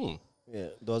 Hmm. Yeah,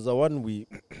 there was the one we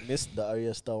missed, the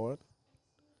Arya Star one.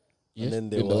 Yeah. And then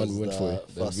there the was one we went for,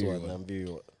 the the first Viri one, one. the Viri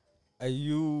one. Are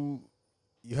you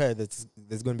heard that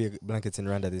there's going to be blankets in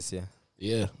Rwanda this year?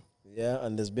 Yeah. Yeah,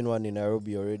 and there's been one in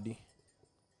Nairobi already.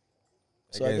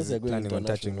 So I guys guess they're going planning on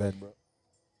touching international,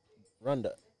 bro.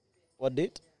 Rwanda. What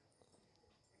date?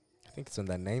 I think it's on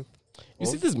the 9th You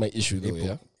see, this is my issue though, April.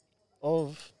 yeah?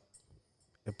 Of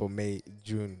April, May,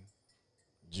 June.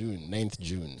 June, 9th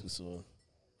June. too soon.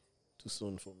 Too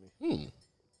soon for me.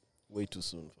 Way too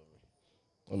soon for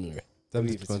me. Anyway,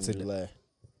 Something If to it's in consider. July.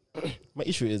 my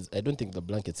issue is I don't think the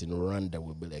blankets in Rwanda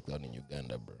will be like that in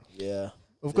Uganda, bro. Yeah.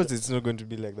 Of course, it's not going to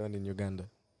be like that in Uganda,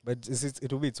 but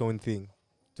it will be its own thing.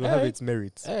 To have Alright. its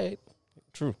merits. Alright.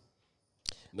 True.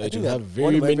 No, I it think will that have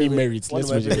one very of my many favorite- merits. one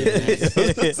Let's of my put it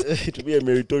like that. it will be a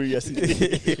meritorious.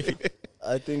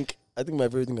 I think my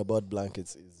favorite thing about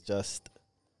blankets is just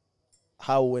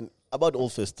how about all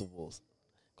festivals.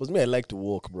 Because me, I like to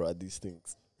walk, bro, at these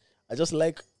things. I just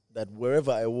like that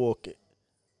wherever I walk,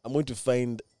 I'm going to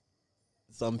find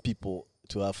some people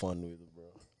to have fun with, bro.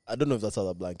 I don't know if that's how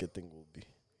the blanket thing will be.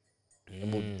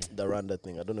 The Rwanda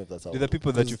thing. I don't know if that's how. Do the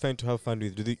people that you find to have fun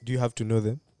with, do you have to know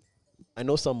them? I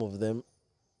know some of them,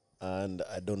 and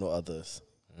I don't know others.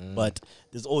 But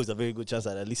there's always a very good chance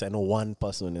that at least I know one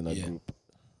person in a Yeah. group.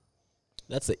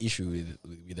 That's the issue with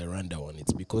the Rwanda one.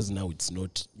 It's because now it's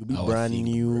not You'll be our brand thing,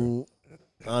 bro. new.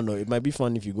 I don't know. It might be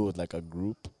fun if you go with like a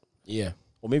group, Yeah.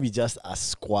 or maybe just a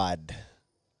squad,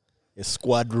 a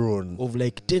squadron. Of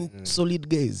like 10 solid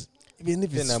guys. Even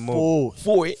if Then it's a mob.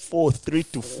 four, 3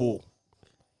 to 4.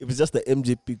 If it's just the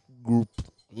MJP group,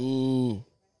 And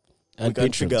we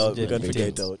can figure out. We Yeah, can figure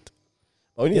it patrons. out.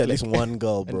 But we need Yeah, at least like one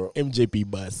girl, An bro. MJP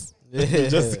bus.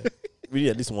 Just we need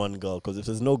at least one girl, because if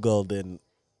there's no girl, then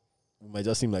we might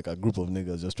just seem like a group of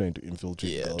niggas just trying to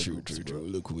infiltrate. Yeah, girl true. groups, bro.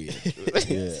 Look weird.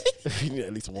 Yeah, we need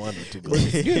at least one or two Bro,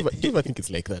 girls. do you ever think it's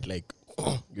like that? Like,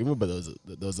 you remember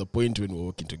there was a point when we were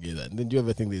working together, and then do you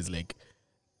ever think there's like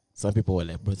some people were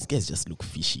like, bro, these guys just look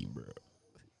fishy, bro.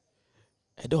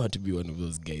 I don't want to be one of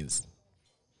those guys.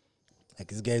 Like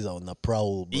these guys are on the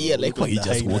prowl, bro. Yeah, like Look why at he the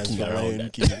just hyenas walking for around Lion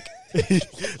and- King.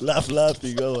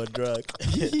 laughing while we're drunk.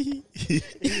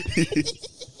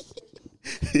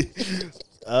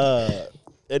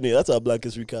 Anyway, that's our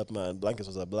Blankets recap, man. Blankets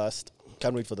was a blast.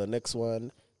 Can't wait for the next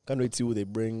one. Can't wait to see who they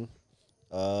bring.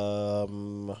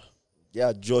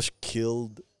 Yeah, Josh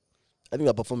killed. I think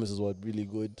the performances were really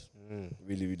good.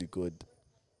 Really, really good.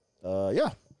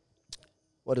 Yeah.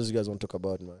 What else you guys want to talk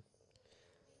about, man?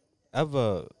 I have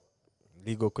a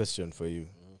legal question for you.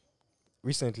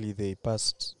 Recently, they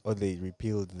passed or they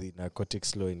repealed the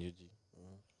narcotics law in UG.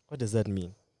 What does that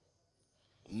mean?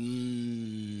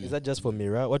 Is that just for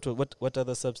Mira? What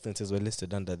other substances were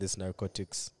listed under this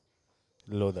narcotics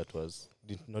law that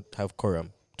did not have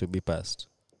quorum to be passed?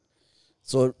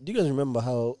 So, do you guys remember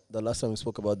how the last time we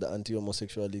spoke about the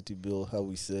anti-homosexuality bill, how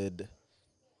we said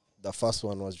the first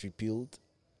one was repealed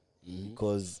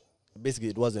because basically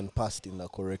it wasn't passed in the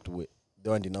correct way.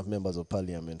 There weren't enough members of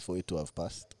parliament for it to have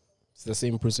passed. It's the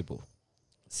same principle.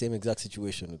 Same exact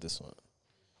situation with this one.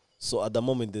 So at the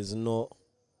moment, there's no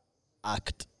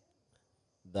act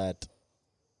that,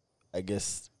 I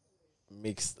guess,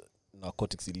 makes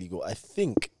narcotics illegal. I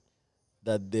think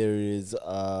that there is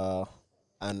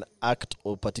an act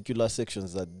or particular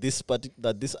sections that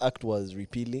this act was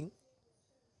repealing.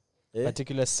 Eh?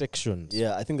 Particular sections.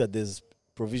 Yeah, I think that there's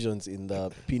provisions in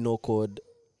the penal code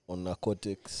on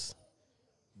narcotics,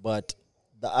 but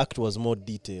the act was more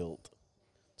detailed.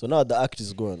 So now the act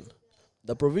is gone.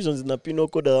 The provisions in the penal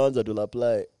code are the ones that will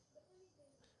apply.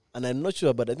 And I'm not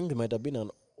sure, but I think there might have been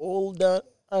an older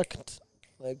act,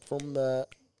 like from a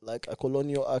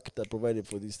colonial act that provided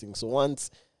for these things. So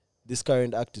once this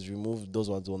current act is removed, those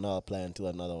ones will now apply until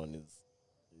another one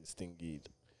is thingied.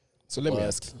 So let me But-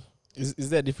 ask: Is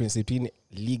there a difference between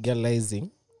legalizing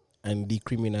and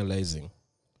decriminalizing?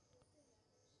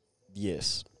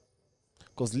 Yes.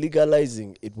 Because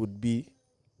legalizing, it would be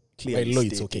clearly law,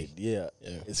 stated. it's okay. Yeah,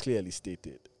 Yeah. it's clearly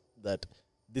stated that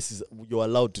you're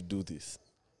allowed to do this.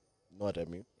 You know what I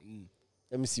mean?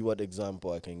 Let me see what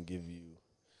example I can give you.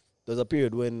 There's a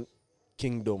period when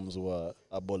kingdoms were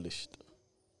abolished.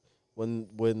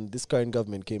 When this current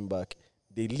government came back,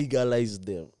 they legalized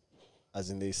them. As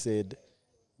in they said,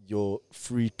 you're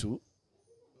free to,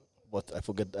 but I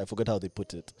forget how they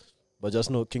put it. But just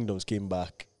know kingdoms came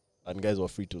back and guys were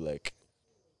free to like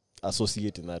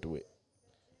associate in that way.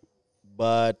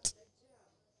 But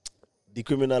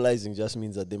decriminalizing just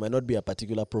means that there might not be a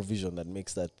particular provision that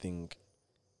makes that thing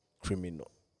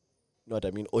criminal. You know what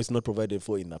I mean? Or it's not provided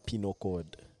for in a penal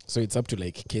code. So it's up to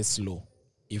like case law.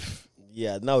 If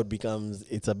Yeah, now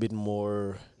it's a bit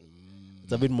more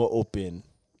open.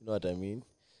 You know what I mean?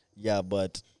 Yeah,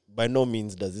 but by no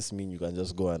means does this mean you can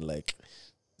just go and like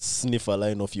sniff a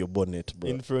line off your bonnet, bro.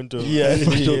 In front of Yeah, in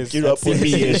front of yes, Kira that's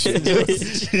Police.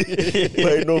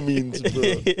 By no means, bro.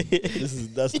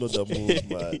 That's not the move,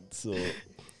 man. So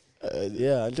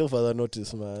yeah, until further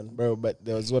notice, man. Bro, but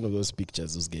there was one of those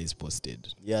pictures those guys posted.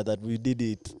 Yeah, that we did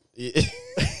it. in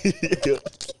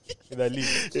the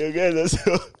league. You guys are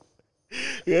so.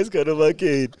 You guys kind of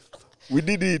arcade. We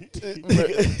did it.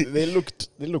 They looked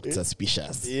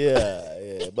suspicious.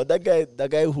 Yeah. But that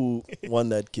guy who won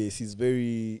that case, he's a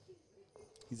very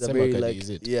is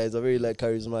it? he's a very like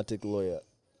charismatic lawyer.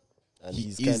 And He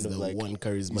he's is kind of the like one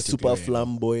charismatic he's super lawyer.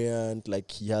 flamboyant.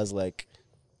 Like he has like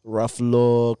rough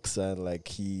locks and like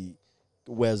he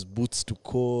wears boots to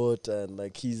court and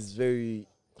like he's very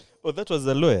Oh, that was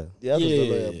the lawyer. that was the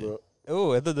lawyer, bro.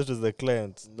 Oh, I thought that was the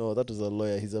client. No, that was a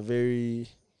lawyer. He's a very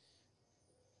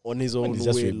on his own he's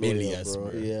just way rebellious,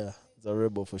 lawyer, bro. bro. Yeah, he's a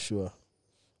rebel for sure.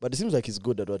 But it seems like he's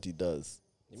good at what he does.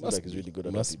 He Seems must like he's be. really good He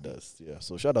at what must he be. does. Yeah.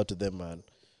 So shout out to them, man.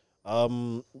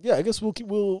 Yeah, I guess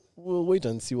we'll wait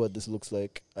and see what this looks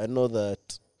like. I know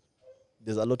that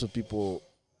there's a lot of people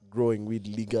growing weed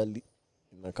legally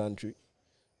in the country.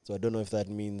 So I don't know if that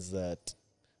means that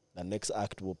the next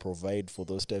act will provide for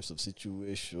those types of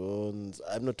situations.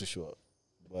 I'm not too sure.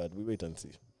 But we wait and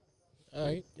see. All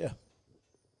right. Yeah.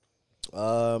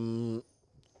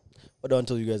 What do I want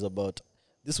to tell you guys about?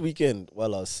 This weekend,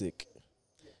 while I was sick,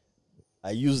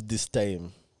 I used this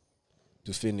time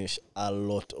to finish a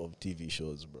lot of TV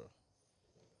shows, bro.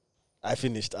 I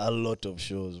finished a lot of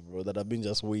shows, bro, that I've been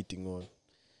just waiting on.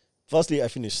 Firstly, I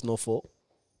finished Snowfall.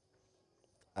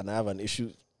 And I have an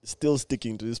issue still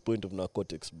sticking to this point of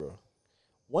Narcotics, bro.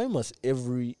 Why must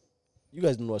you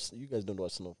guys don't watch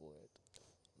Snowfall,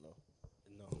 right?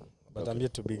 No, but Okay. I'm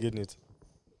yet to begin it.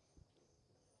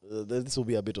 This will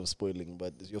be a bit of spoiling,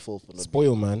 but it's your fault for not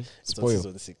Spoil, man. It's on Spoil.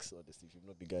 season 6, honestly, if you've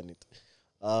not begun it.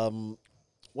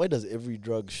 Why does every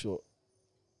drug show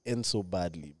end so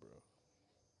badly, bro?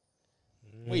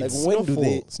 Wait, Like, when do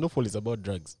they- Snowfall is about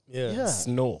drugs. Yeah.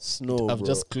 Snow. Snow, I've bro.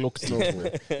 just clocked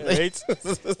Snowfall. Right?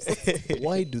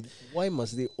 Why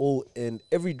must they all end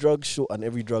every drug show and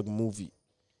every drug movie?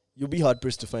 You'll be hard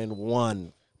pressed to find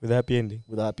one With a happy ending.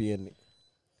 with a happy ending.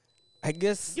 I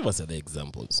guess. Give us other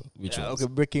examples. Which Yeah, ones?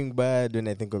 okay, Breaking Bad. When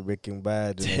I think of Breaking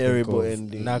Bad, when Terrible I think of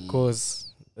ending.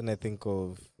 Narcos. When I think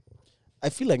of I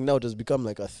feel like now it has become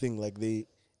like a thing. Like they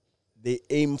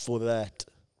aim for that.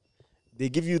 They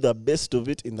give you the best of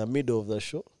it in the middle of the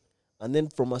show, and then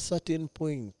from a certain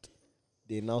point,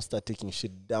 they now start taking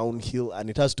shit downhill, and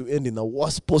it has to end in the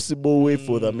worst possible way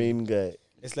for the main guy.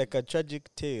 it's like a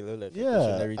tragic tale, or like a Yeah,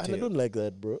 cautionary and I tale. don't like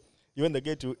that, bro. You want the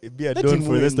guy to be a Let don him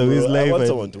for the rest win, of his bro. life. I want and-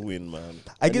 someone to win, man.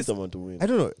 I need guess- someone to win. I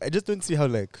don't know. I just don't see how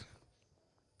like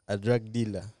a drug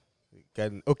dealer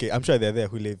can. Okay, I'm sure they're there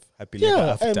who live happily ever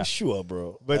Yeah, after. I'm sure,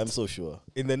 bro. But- I'm so sure.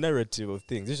 In the narrative of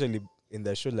things, usually in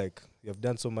the show, like you have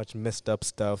done so much messed up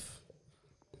stuff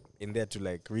in there to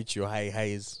like reach your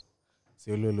highs.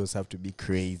 So your lows have to be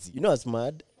crazy. You know what's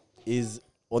mad? Is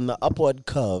on the upward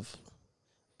curve,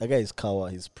 that guy is Kawa,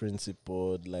 he's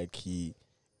principled, like he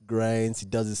grinds, he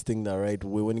does his thing the right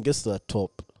way. When he gets to the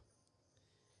top,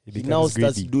 he now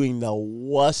starts doing the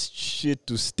worst shit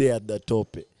to stay at the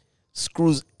top.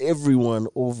 Screws everyone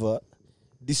over,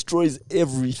 destroys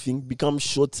everything, becomes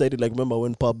short-sighted. Like remember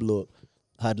when Pablo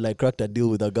had like cracked a deal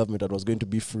with the government that was going to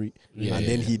be free, Yeah, and yeah,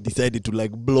 then yeah. he decided to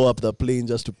like blow up the plane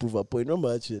just to prove a point.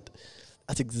 Remember that shit?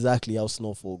 That's exactly how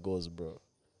Snowfall goes, bro.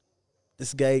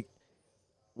 This guy,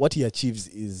 what he achieves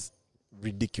is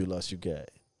ridiculous, you guys.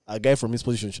 A guy from his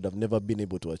position should have never been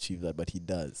able to achieve that, but he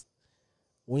does.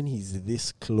 When he's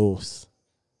this close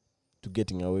to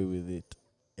getting away with it,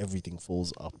 everything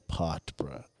falls apart,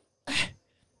 bro.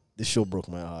 This show broke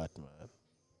my heart, man.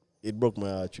 It broke my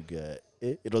heart, you guys.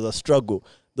 It was a struggle.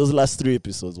 Those last 3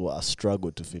 episodes were a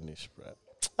struggle to finish, bro.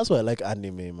 That's why I like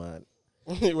anime, man.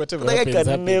 Whatever Like I happens, can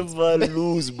happens. never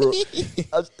lose, bro.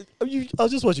 I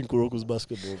was just watching Kuroko's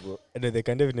basketball, bro. And then they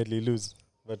can definitely lose.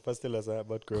 But first tell us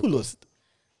about Who Kuroko. lost?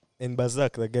 In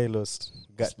Berserk, the guy lost.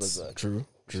 Guts. Berserk. True. You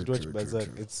True. should watch True. Berserk.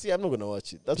 True. It's See, I'm not gonna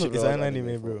watch it. That's not It's what I an watch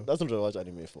anime, for. bro. That's not what I watch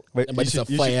anime for. but Yeah, but it's a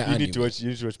you fire you need to anime. watch.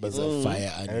 You should watch It's Berserk. a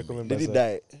fire I anime. recommend Did he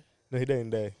Berserk. die? No, he didn't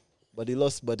die. But he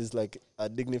lost. But it's like a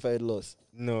dignified loss.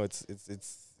 No, it's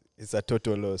a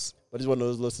total loss. But it's one of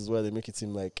those losses where they make it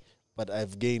seem like, but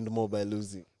I've gained more by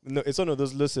losing. No, it's one of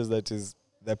those losses that is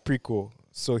the prequel.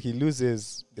 So he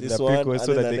loses in This the one, prequel and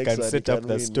so then that the they next can one, set they up can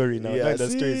the win. story now. Yeah, Now the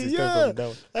see, story is yeah. coming from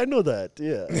down. I know that.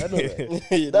 Yeah, I know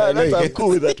that. I know I'm you cool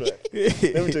with that one.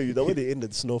 Let me tell you, the way they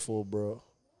ended Snowfall, bro.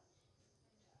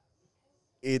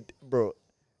 bro,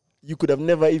 you could have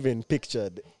never even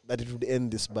pictured that it would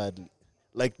end this badly.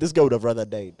 Like, this guy would have rather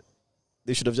died.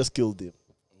 They should have just killed him.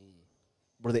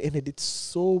 But they ended it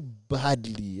so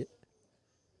badly.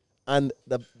 And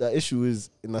the issue is,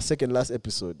 in the second last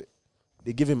episode,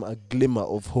 they give him a glimmer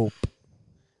of hope.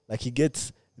 Like, he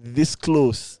gets this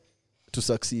close to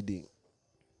succeeding.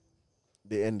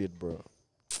 They end it, bro.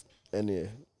 Anyway,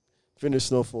 finished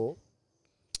Snowfall.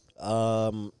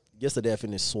 Yesterday I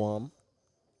finished Swarm.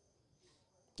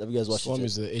 Have you guys watched Swarm it?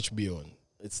 is the HBO one.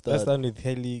 It's That's done with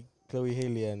Chloe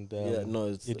Haley and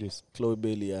it's Idris. Chloe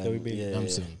Bailey and Chloe Bailey.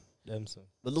 yeah. Damson.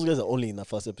 But those guys are only in the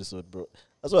first episode, bro.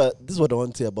 That's why this is what I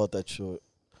want to say about that show.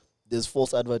 There's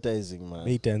false advertising, man.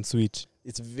 Bait and switch.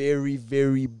 It's very,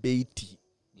 very baity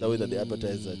the way that they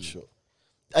advertise that show.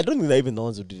 I don't think they're even the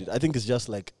ones who did it. I think it's just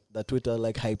like the Twitter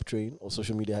like hype train or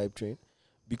social media hype train.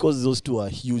 Because those two are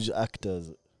huge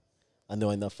actors and they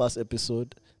were in the first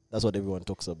episode, that's what everyone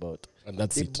talks about. And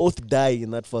that's They it. both die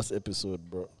in that first episode,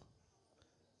 bro.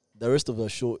 The rest of the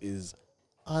show is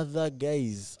other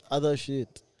guys, other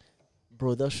shit.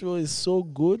 Bro, that show is so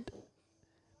good.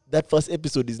 That first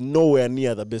episode is nowhere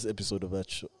near the best episode of that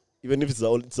show. Even if it's the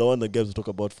one that guys will talk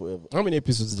about forever. How many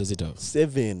episodes does it have?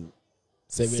 7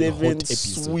 Seven hot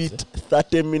episodes, sweet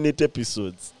 30-minute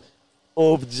episodes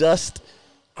of just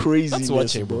craziness,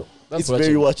 That's watchable. bro. That's It's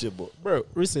very watchable. Bro,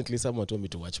 recently someone told me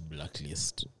to watch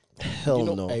Blacklist.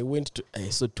 Hell no. I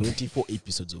saw 24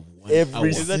 episodes of 1 Every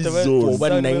hour. season. For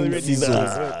one 9 already? seasons.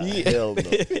 Nah, hell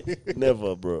no.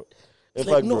 Never, bro. In It's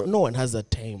like fact, no, bro, no one has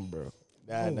that time, bro.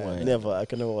 Nah, No one. never. I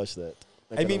can never watch that.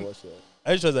 I cannot mean- watch that.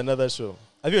 I wish it was another show.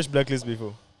 Have you watched Blacklist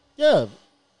before? Yeah,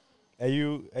 Are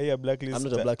you a Blacklist? I'm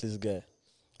not a blacklist guy.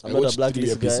 I'm I not a watched 3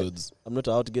 blacklist guy. episodes. I'm not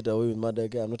a How to Get Away with Murder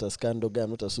guy. I'm not a Scandal guy. I'm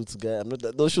not a Suits guy. I'm not.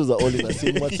 Those shows are all in the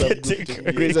same WhatsApp group. to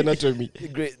me. Grey's Anatomy.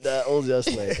 Great. They're all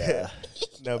just like.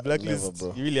 Now, Blacklist, Never,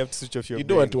 bro. you really have to switch off your You brain.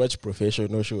 don't want to watch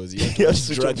professional shows. You have You to have watch to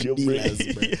switch drug off your brain.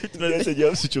 dealers, bro. I said you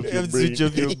have to switch off You your have to brain. switch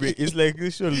off your brain. It's like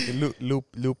this show,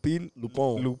 Lupin.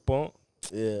 Lupin.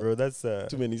 Yeah. Bro, that's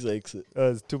Too many likes.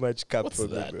 too much cap What's for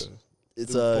that? me, bro.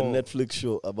 It's a Lupin. Netflix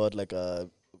show about like a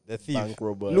The thief. bank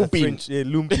robber. Lupin. French, yeah,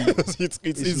 Lumpin.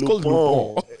 It's called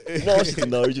Lupin. No, it's in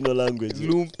the original language.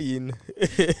 Lumpin.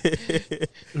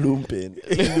 Lumpin.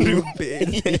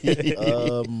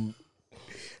 Lumpin.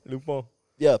 Lupin.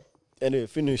 Yeah. Anyway,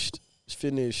 finished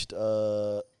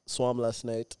Swarm last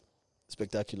night.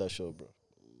 Spectacular show, bro.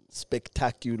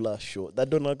 Spectacular show. That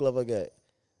Donald Glover guy,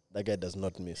 that guy does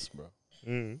not miss, bro.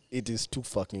 It is too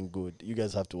fucking good. You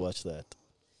guys have to watch that.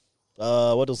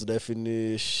 What else did I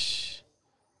finish?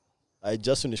 I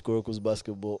just finished Kuroko's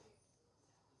Basketball.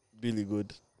 Really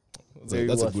good. Very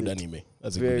That's a worth good it. anime.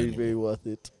 That's a Very, good anime. very worth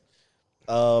it.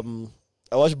 I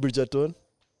watched Bridgerton.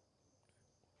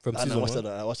 From And I season watched one.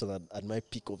 that. I watched that at my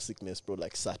peak of sickness, bro.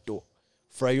 Like Sato,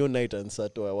 Fryo Night and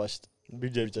Sato. I watched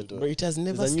Bridgerton. But it has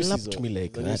never a new slapped season. me like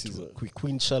It's a new that. season.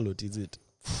 Queen Charlotte, is it?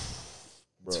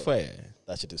 Bro, It's fire.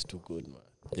 that shit is too good, man.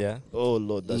 Yeah. Oh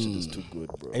Lord, that shit is too good,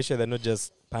 bro. Are you sure they're not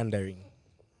just pandering?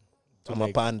 I'm a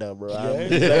like- panda, bro. Yeah. I'm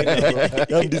designer,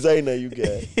 bro. I'm designer, you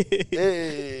guys.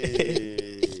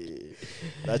 Hey.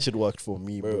 That shit worked for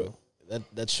me, bro.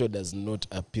 That show does not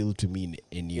appeal to me in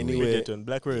any way. Anyway. Bridgerton,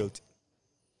 Black royalty.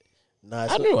 Nah, I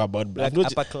it's don't know about black.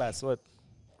 Black upper class. What?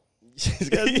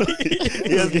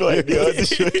 he has no idea what the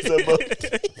show is about.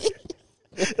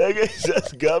 That guy's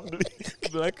just gambling.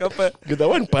 Black upper. Because the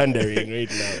one pandering right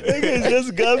now. That guy's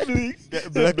just gambling.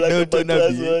 Black upper Downton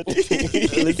class Abbey. one.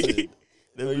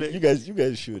 Listen, you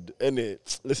guys should. And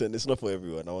listen, it's not for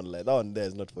everyone. I won't lie. That one there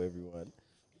is not for everyone.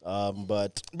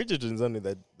 But Bridgerton's only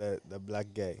the black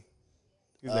guy.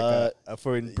 He's Uh, like a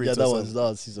foreign prince. yeah, or that something.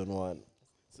 was season 1.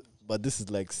 But this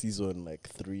is like season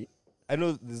 3. I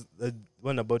know there's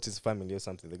one about his family or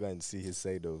something. They go and see his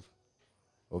side of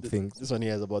things. This one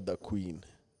here is about the Queen.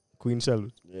 Queen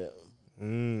Charlotte. Yeah,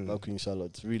 Mm. about Queen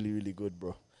Charlotte. It's really, really good,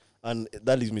 bro. And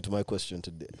that leads me to my question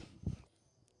today.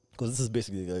 Because this is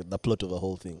basically the plot of the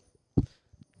whole thing.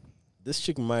 This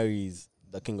chick marries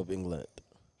the King of England,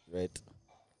 right?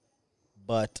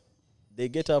 But they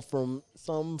get her from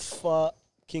some far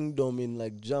kingdom in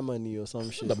like Germany or some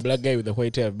shit. The black guy with the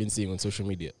white hair I've been seeing on social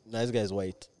media. Nice guy is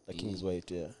white. The king is white,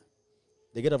 yeah.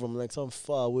 They get her from like some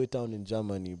far away town in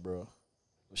Germany, bro.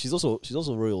 She's also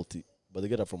royalty, but they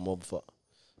get her from Mobster.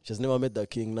 She has never met the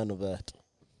king, none of that.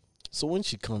 So when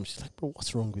she comes, she's like, bro,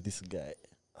 what's wrong with this guy?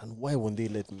 And why won't they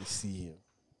let me see him?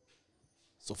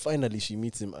 So finally she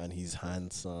meets him and he's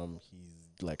handsome.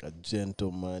 He's like a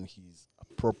gentleman. He's a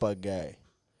proper guy.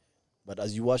 But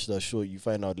as you watch the show, you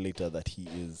find out later that he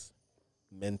is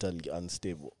mentally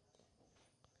unstable.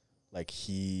 Like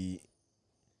he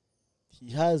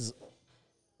has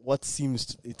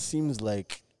it seems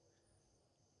like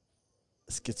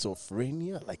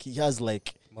schizophrenia. Like he has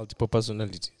like Multiple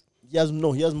personalities. he has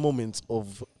moments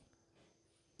of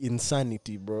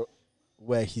insanity, bro,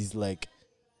 where he's like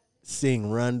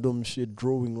saying random shit,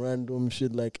 drawing random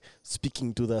shit, like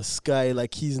speaking to the sky,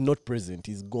 like he's not present,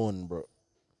 he's gone, bro.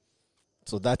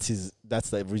 So that's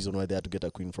the reason why they had to get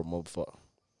a queen from Mobster.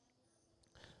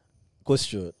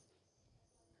 Question: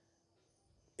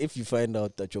 if you find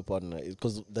out that your partner is,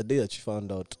 because the day that you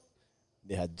found out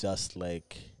they had just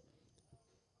like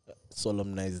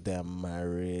solemnized their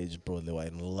marriage, bro, they were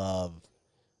in love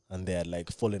and they had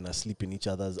like fallen asleep in each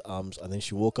other's arms, and then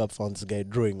she woke up, found this guy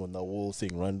drawing on the wall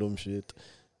saying random shit.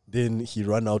 Then he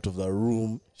ran out of the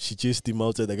room, she chased him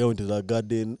outside, the guy went to the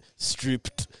garden,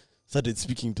 stripped, started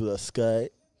speaking to the sky.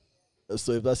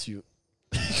 So if that's you,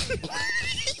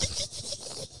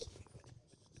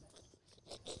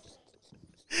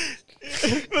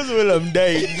 First of all, I'm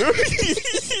dying, bro.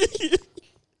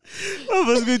 I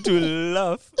was going to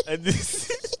laugh at this,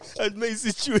 at my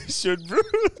situation, bro.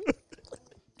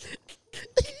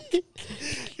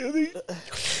 you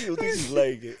think she's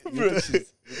lying, eh? Bro, I'm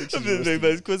just like,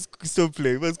 man, stop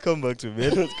playing. Let's come back to me.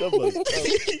 Let's come back.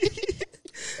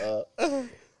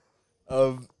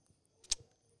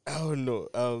 I don't know.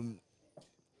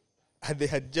 They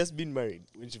had just been married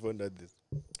when she found out this.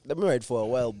 They've been married for a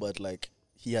while, but like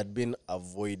he had been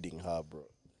avoiding her, bro.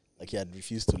 Like he had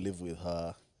refused to live with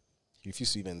her. He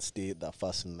refused to even stay that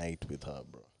first night with her,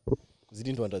 bro, because he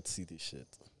didn't want her to see this shit.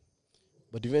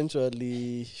 But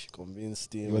eventually, she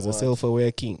convinced him. He was a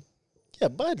self-aware king. Yeah,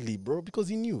 badly, bro, because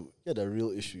he knew he had a real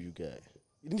issue, you guy.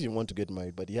 He didn't even want to get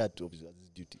married, but he had to, obviously, as his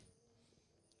duty.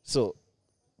 So,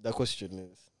 the question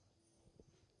is,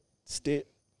 stay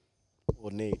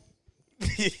or nay?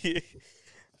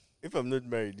 If I'm not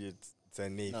married yet, it's a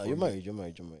nay. No, for you're me.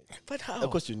 married. But how? The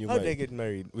question, you're How did I married. get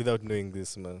married without knowing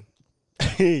this, man?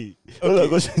 Hey, all the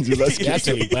questions you'll ask You're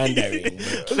yourself. actually pandering, bro.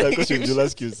 All the questions you'll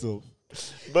ask yourself.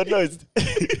 But no, it's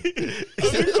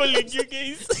I'm calling you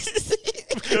guys.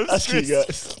 asking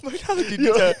guys. But how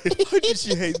did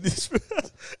she hide this? Do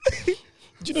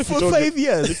you know, if you For told 5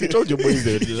 years. If you told your boys,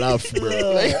 they would laugh, bro.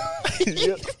 Like,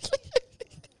 Yeah.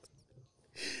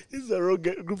 This is a wrong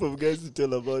group of guys to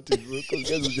tell about it, bro, because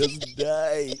guys will just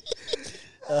die.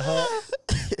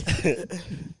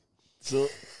 So,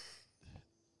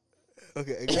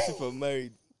 Okay, I guess if I'm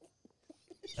married.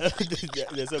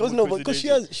 because no, because she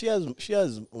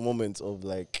has moments of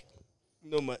like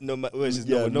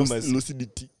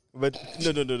lucidity. But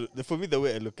no. For me, the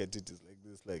way I look at it is like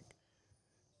this: like,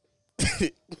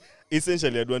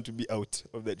 essentially, I'd want to be out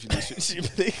of that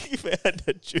relationship. Like, if I had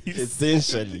that choice,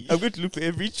 essentially. I'm going to look for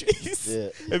every choice, Yeah.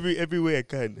 every way I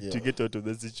can Yeah. to get out of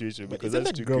that situation, But because isn't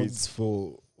that's that too crazy. grounds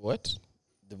for what?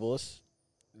 Divorce.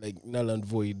 Like null and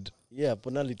void. Yeah,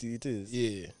 penalty it is.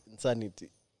 Yeah. Insanity.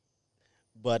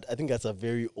 But I think that's a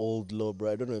very old law,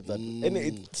 bro. I don't know if that and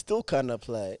it still can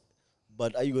apply.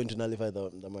 But are you going to nullify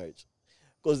the marriage?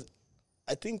 Because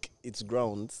I think it's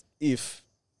grounds if,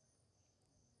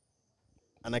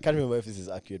 and I can't remember if this is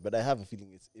accurate, but I have a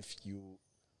feeling it's if you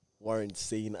weren't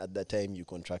sane at the time you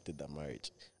contracted the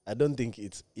marriage. I don't think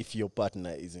it's if your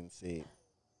partner is insane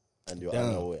and you're Damn.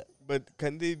 unaware. But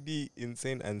can they be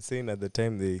insane and sane at the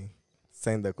time they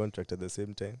sign the contract at the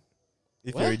same time?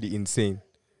 If What? you're already insane,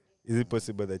 is it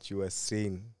possible that you are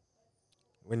sane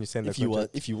when you sign the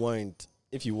contract? If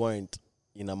you weren't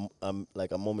in a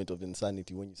like a moment of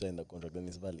insanity when you sign the contract, then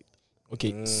it's valid.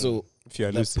 Okay, so if you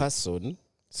are the lucid. person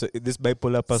So this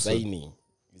bipolar person, signing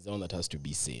is the one that has to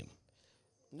be sane.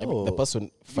 I No, mean, the person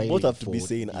you filing both have to be for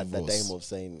sane at the divorce. time of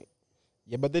signing.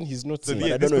 Yeah, but then he's not So sane. But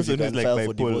yeah, I don't know if you this can person is like file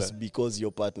for divorce bipolar. because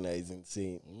your partner is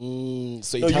insane.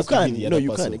 So it No, you has to can. be the No, other you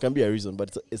person. can. It can be a reason,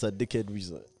 but it's a dickhead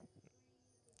reason.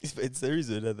 it's the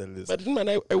reason other than this. But man,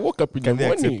 I woke up in Can the they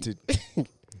morning. accept it?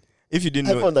 If you didn't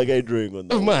I know, found that guy drawing on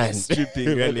that. Oh, man.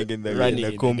 stripping, running in the, Running in in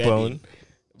the the compound.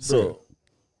 So,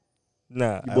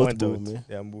 Nah, You I both want boom, out. eh?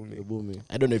 Yeah, I'm you're booming. booming.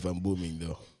 I don't know if I'm booming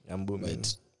though, I'm booming.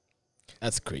 but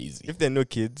that's crazy. If there are no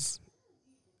kids,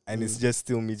 and it's just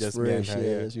still me, just me and Fresh, her, yeah,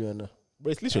 yeah. yes, you and her. But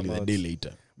it's literally I'm the out. day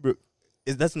later.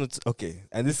 That's not okay.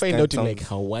 And You this find can't out in sound- like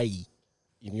Hawaii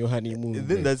in your honeymoon.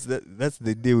 Then bro. that's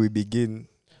the day we begin.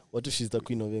 What if she's the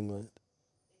Queen of England?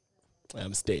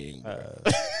 I'm staying.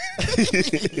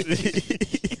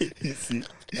 You see?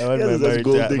 I want Yes, my that's marriage,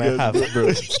 gold my diggers, half,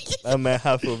 bro. I'm my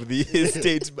half of the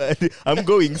estate, but I'm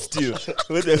going still.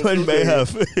 But I want my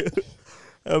half.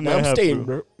 I'm my I'm half, staying,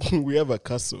 bro. We have a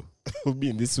castle. We'll be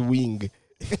in this wing.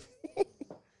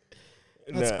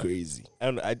 That's Nah, crazy. I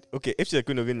don't know. Okay, if she's a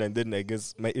Queen of England, then I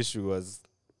guess my issue was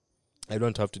I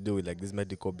don't have to deal with like these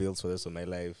medical bills for the rest of my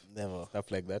life, Never.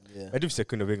 stuff like that. Yeah. But if she's a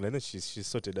queen of England, then she's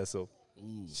sorted herself.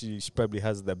 She probably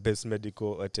has the best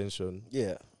medical attention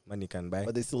Yeah. money can buy.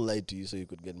 But they still lied to you so you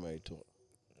could get married to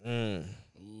her.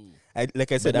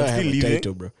 Like I said, But now I'm I still have a leaving,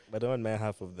 title, bro. but I want my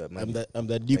half of that money. I'm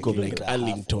the Duke of Like, like you get half of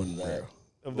Arlington, that. bro.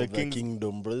 Of the king.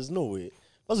 kingdom, bro. There's no way.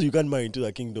 Also, you can't marry into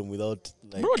the kingdom without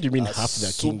like. Bro, what do you mean a half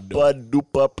the kingdom? Super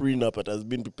duper prenup that has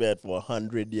been prepared for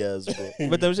 100 years, bro.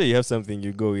 But I'm sure you have something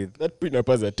you go with. That prenup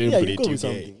has a Yeah, template. you go with get.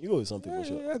 something. You go with something for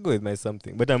sure. I go with my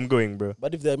something, but I'm going, bro.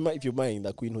 But if you're marrying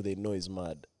the queen who they know is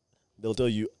mad, they'll tell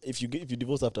you if you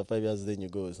divorce after 5 years, then you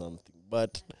go with something.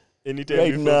 But Anytime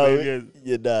right before now, 5 years.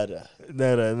 your dad.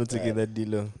 Nah, I'm not taking that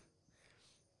deal.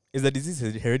 Is the disease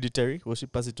hereditary? Will she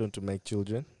pass it on to my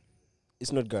children?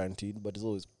 It's not guaranteed, but it's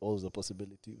always a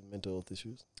possibility with mental health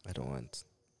issues. I don't want.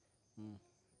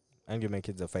 I give my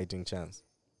kids a fighting chance.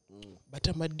 But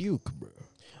I'm a Duke, bro.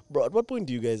 Bro, at what point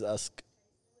do you guys ask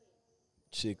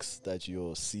chicks that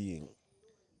you're seeing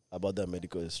about their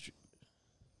medical history?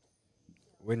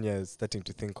 When you're starting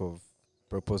to think of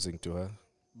proposing to her.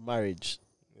 Marriage.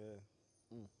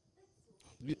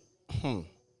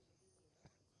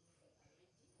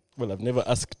 Well, I've never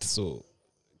asked, so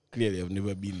clearly I've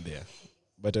never been there.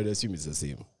 But I'd assume it's the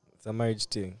same. It's a marriage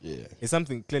thing. Yeah. It's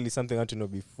clearly something I want to know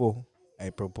before I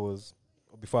propose,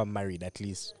 or before I'm married at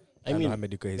least. I know mean, her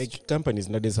medical history. like companies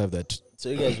nowadays have that. So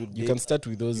you guys would You can start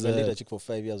with those. you can date a chick for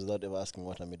 5 years without ever asking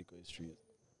what her medical history is.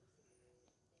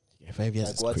 Yeah, 5 years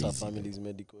Like is what's crazy. her family's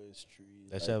medical history?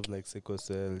 Does she have like sickle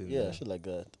cell? Yeah, shit like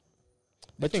that.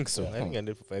 I think so. Yeah. I think I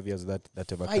did for 5 years that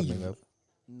ever 5? coming up.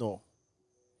 No.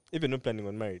 If you're not planning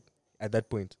on married at that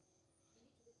point.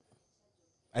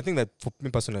 I think that for me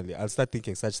personally, I'll start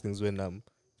thinking such things when I'm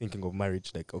thinking of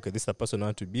marriage. Like, okay, this is the person I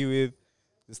want to be with.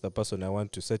 This is the person I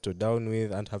want to settle down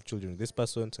with and have children with this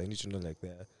person. So I need to know like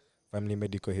their family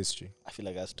medical history. I feel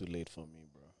like that's too late for me,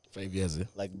 bro. 5 years, eh?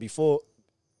 Like before,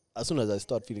 as soon as I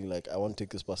start feeling like I want to take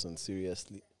this person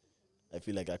seriously, I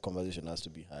feel like that conversation has to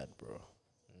be had, bro.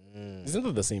 Isn't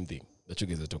that the same thing that you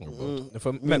guys are talking about?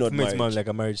 For Me me, not it's more marriage. like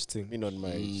a marriage thing. Me not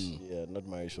marriage. Yeah, not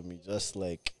marriage for me. Just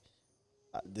like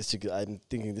this chick, I'm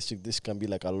thinking this can be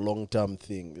like a long-term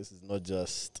thing. This is not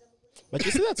just. But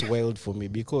you see, that's wild for me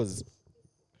because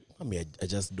I mean, I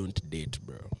just don't date,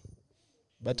 bro.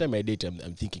 By the time I date, I'm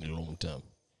thinking long term.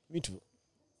 Me too.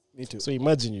 Me too. So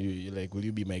imagine you're like, will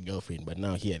you be my girlfriend? But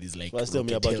now here is like, First tell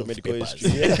me rocket about your health medical papers.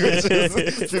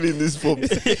 history. Fill in this form.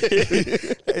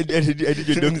 I did your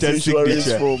Fill in this doctor's insurance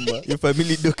signature. form, man. Your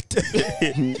family doctor.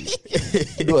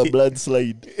 Do a blood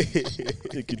slide.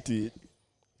 Take it to it.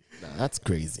 Nah, that's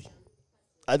crazy.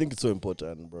 I think it's so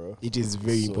important, bro. It is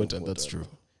very So important. That's true.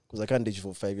 Because I can't date you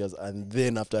for 5 years, and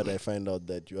then after that, I find out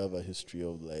that you have a history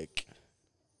of like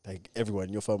everyone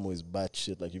in your family is bad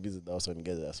shit. Like you visit the house and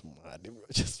get that's mad. Bro.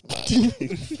 Just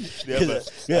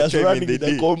yeah, running in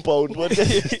the compound. What?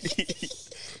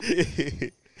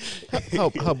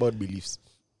 How about beliefs?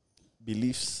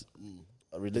 Beliefs,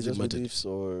 religious matter? beliefs,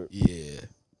 or Yeah.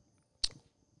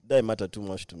 that matter too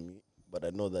much to me. But I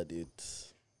know that it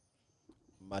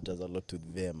matters a lot to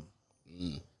them.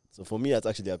 So for me, it's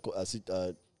actually a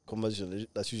conversation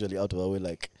that's usually out of the way,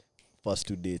 like first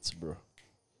 2 dates, bro.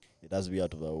 It has to be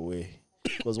out of the way.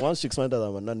 Because once chicks find out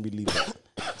I'm a non-believer,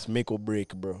 it's make or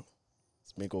break, bro.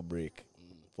 It's make or break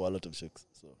for a lot of chicks.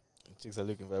 So Chicks are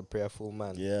looking for a prayerful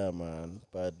man. yeah, man,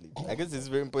 badly. I guess it's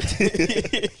very important.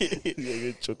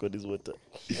 You choke on this water.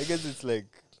 I guess it's like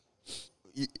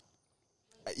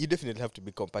you definitely have to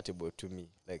be compatible to me.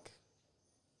 Like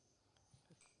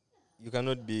you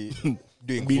cannot be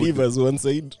doing Believers one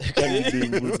side. Can't be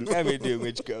doing voodoo. Can't be doing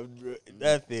witchcraft, bro.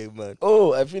 That thing, man.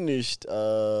 Oh, I finished.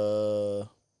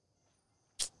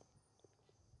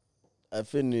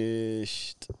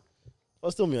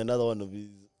 First, tell me another one of these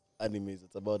animes.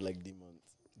 It's about like demons.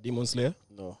 Demon Slayer.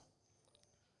 No.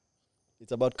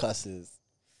 It's about curses.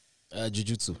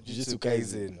 Jujutsu. Jujutsu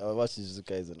Kaisen. I watched Jujutsu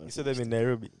Kaisen. You saw them in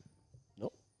Nairobi.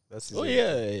 No. That's Oh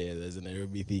yeah. There's a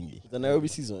Nairobi thingy The Nairobi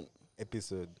season.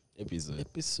 episode.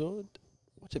 Episode?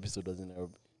 What episode was in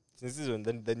Nairobi? It's the season,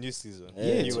 the new season. Yeah,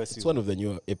 The it's, newer it's season. one of the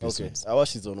newer Okay. episodes. I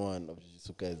watched season 1 of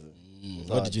Jujutsu Kaisen.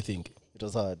 What did you think? It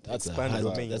was hard. That's Expand a hard,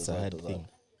 domain. that's a hard It was thing.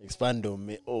 Expand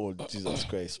domain. Oh, Jesus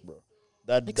Christ, bro.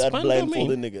 That Expand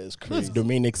blindfolded domain? nigga is That's crazy.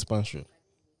 domain expansion.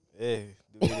 Yeah,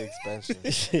 the big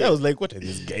expansion. I was like, what are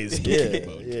these guys talking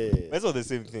about? Yeah. That's all the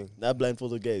same thing. That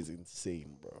blindfolded guy is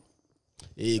insane, bro.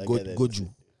 Hey, That Go, guy that Goju.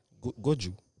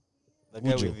 Goju. The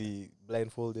guy Ujo. with the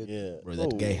blindfolded. Yeah. Bro,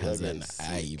 that guy has that an guy's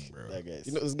eye, sick. bro. That guy's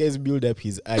You know, those guys build up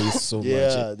his eyes so much.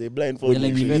 yeah, they blindfold When he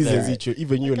you. releases Like it,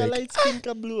 even you're a like, light skin,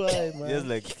 a blue eye, man. He has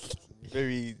like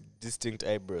very distinct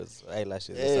eyebrows,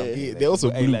 eyelashes. Yeah, Or something. yeah, Like they're also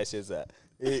your blue. eyelashes are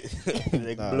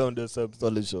like Nah. blonde or something.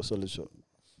 Solid show.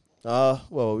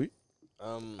 Where are we?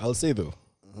 I'll say though,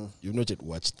 you've not yet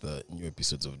watched the new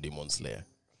episodes of Demon Slayer.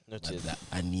 Not But yet. the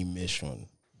animation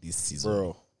this season,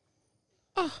 Bro.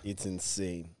 It's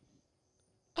insane.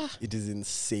 It is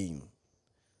insane.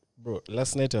 bro.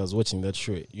 Last night I was watching that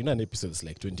show. You know, an episode is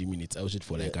like 20 minutes. I watched it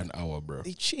for like Yeah. an hour, bro.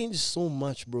 They changed so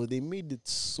much, bro. They made it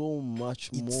so much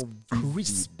It's more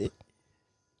crisp. vivid.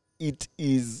 It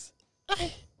is.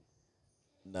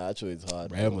 Nah, actually, it's hard.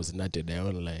 Bro, I almost nutted. I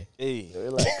won't lie. Hey,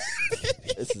 Relax.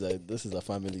 this is a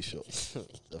family show. So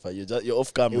if you're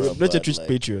off camera. Not yet but, reached like,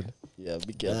 Patreon. Yeah,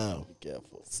 be careful. Now. Be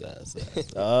careful. Sir.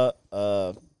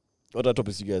 What other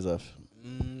topics you guys have?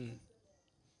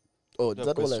 Oh, is No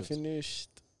that all I questions. finished?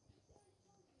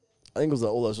 I think those are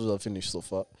all I shows I've finished so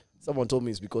far. Someone told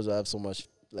me it's because I have so much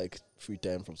like free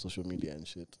time from social media and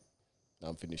shit.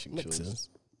 I'm finishing Makes shows. sense.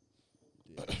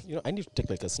 You know, I need to take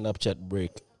like a Snapchat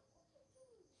break.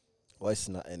 Why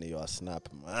snap? And you're a snap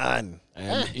man.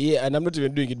 Yeah, and I'm not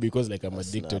even doing it because like I'm A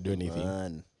addicted snap or anything.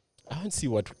 Man. I want to see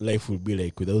what life would be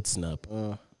like without Snap.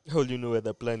 how do you know where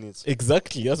the plan is?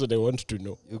 Exactly, that's what I want to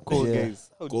know. You call Yeah.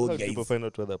 guys. How Call do guys. people find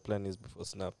out where the plan is before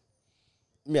Snap?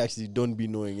 Me actually don't be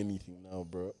knowing anything now,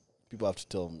 bro. People have to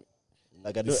tell me.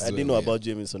 Like I This is didn't where know we are. about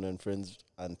Jameson and Friends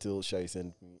until Shai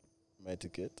sent me my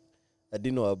ticket. I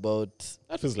didn't know about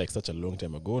That feels like such a long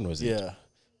time ago. When was it? yeah.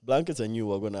 Blankets I knew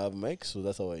were gonna have mics, so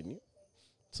that's how I knew.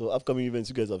 So upcoming events,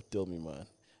 you guys have to tell me, man.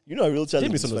 You know a real challenge.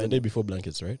 Jameson is was the finding- day before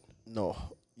Blankets, right? No.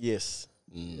 Yes.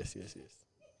 Mm. Yes.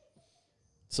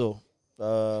 So,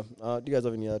 do you guys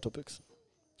have any other topics?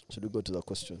 Should we go to the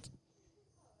questions?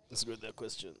 Let's go to the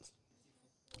questions.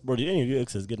 Bro, did any of your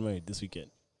exes get married this weekend?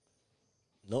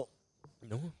 No.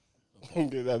 No.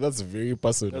 That's very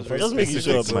personal. That's very Just making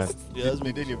sure, specific, man. man. Yeah, that's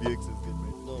me. Did any of your exes get married?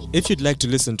 No. If you'd like to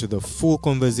listen to the full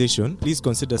conversation, please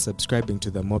consider subscribing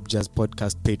to the Mob Jazz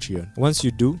Podcast Patreon. Once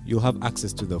you do, you'll have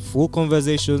access to the full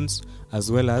conversations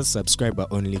as well as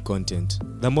subscriber-only content.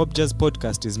 The Mob Jazz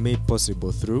Podcast is made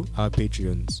possible through our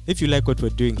Patreons. If you like what we're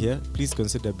doing here, please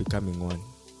consider becoming one.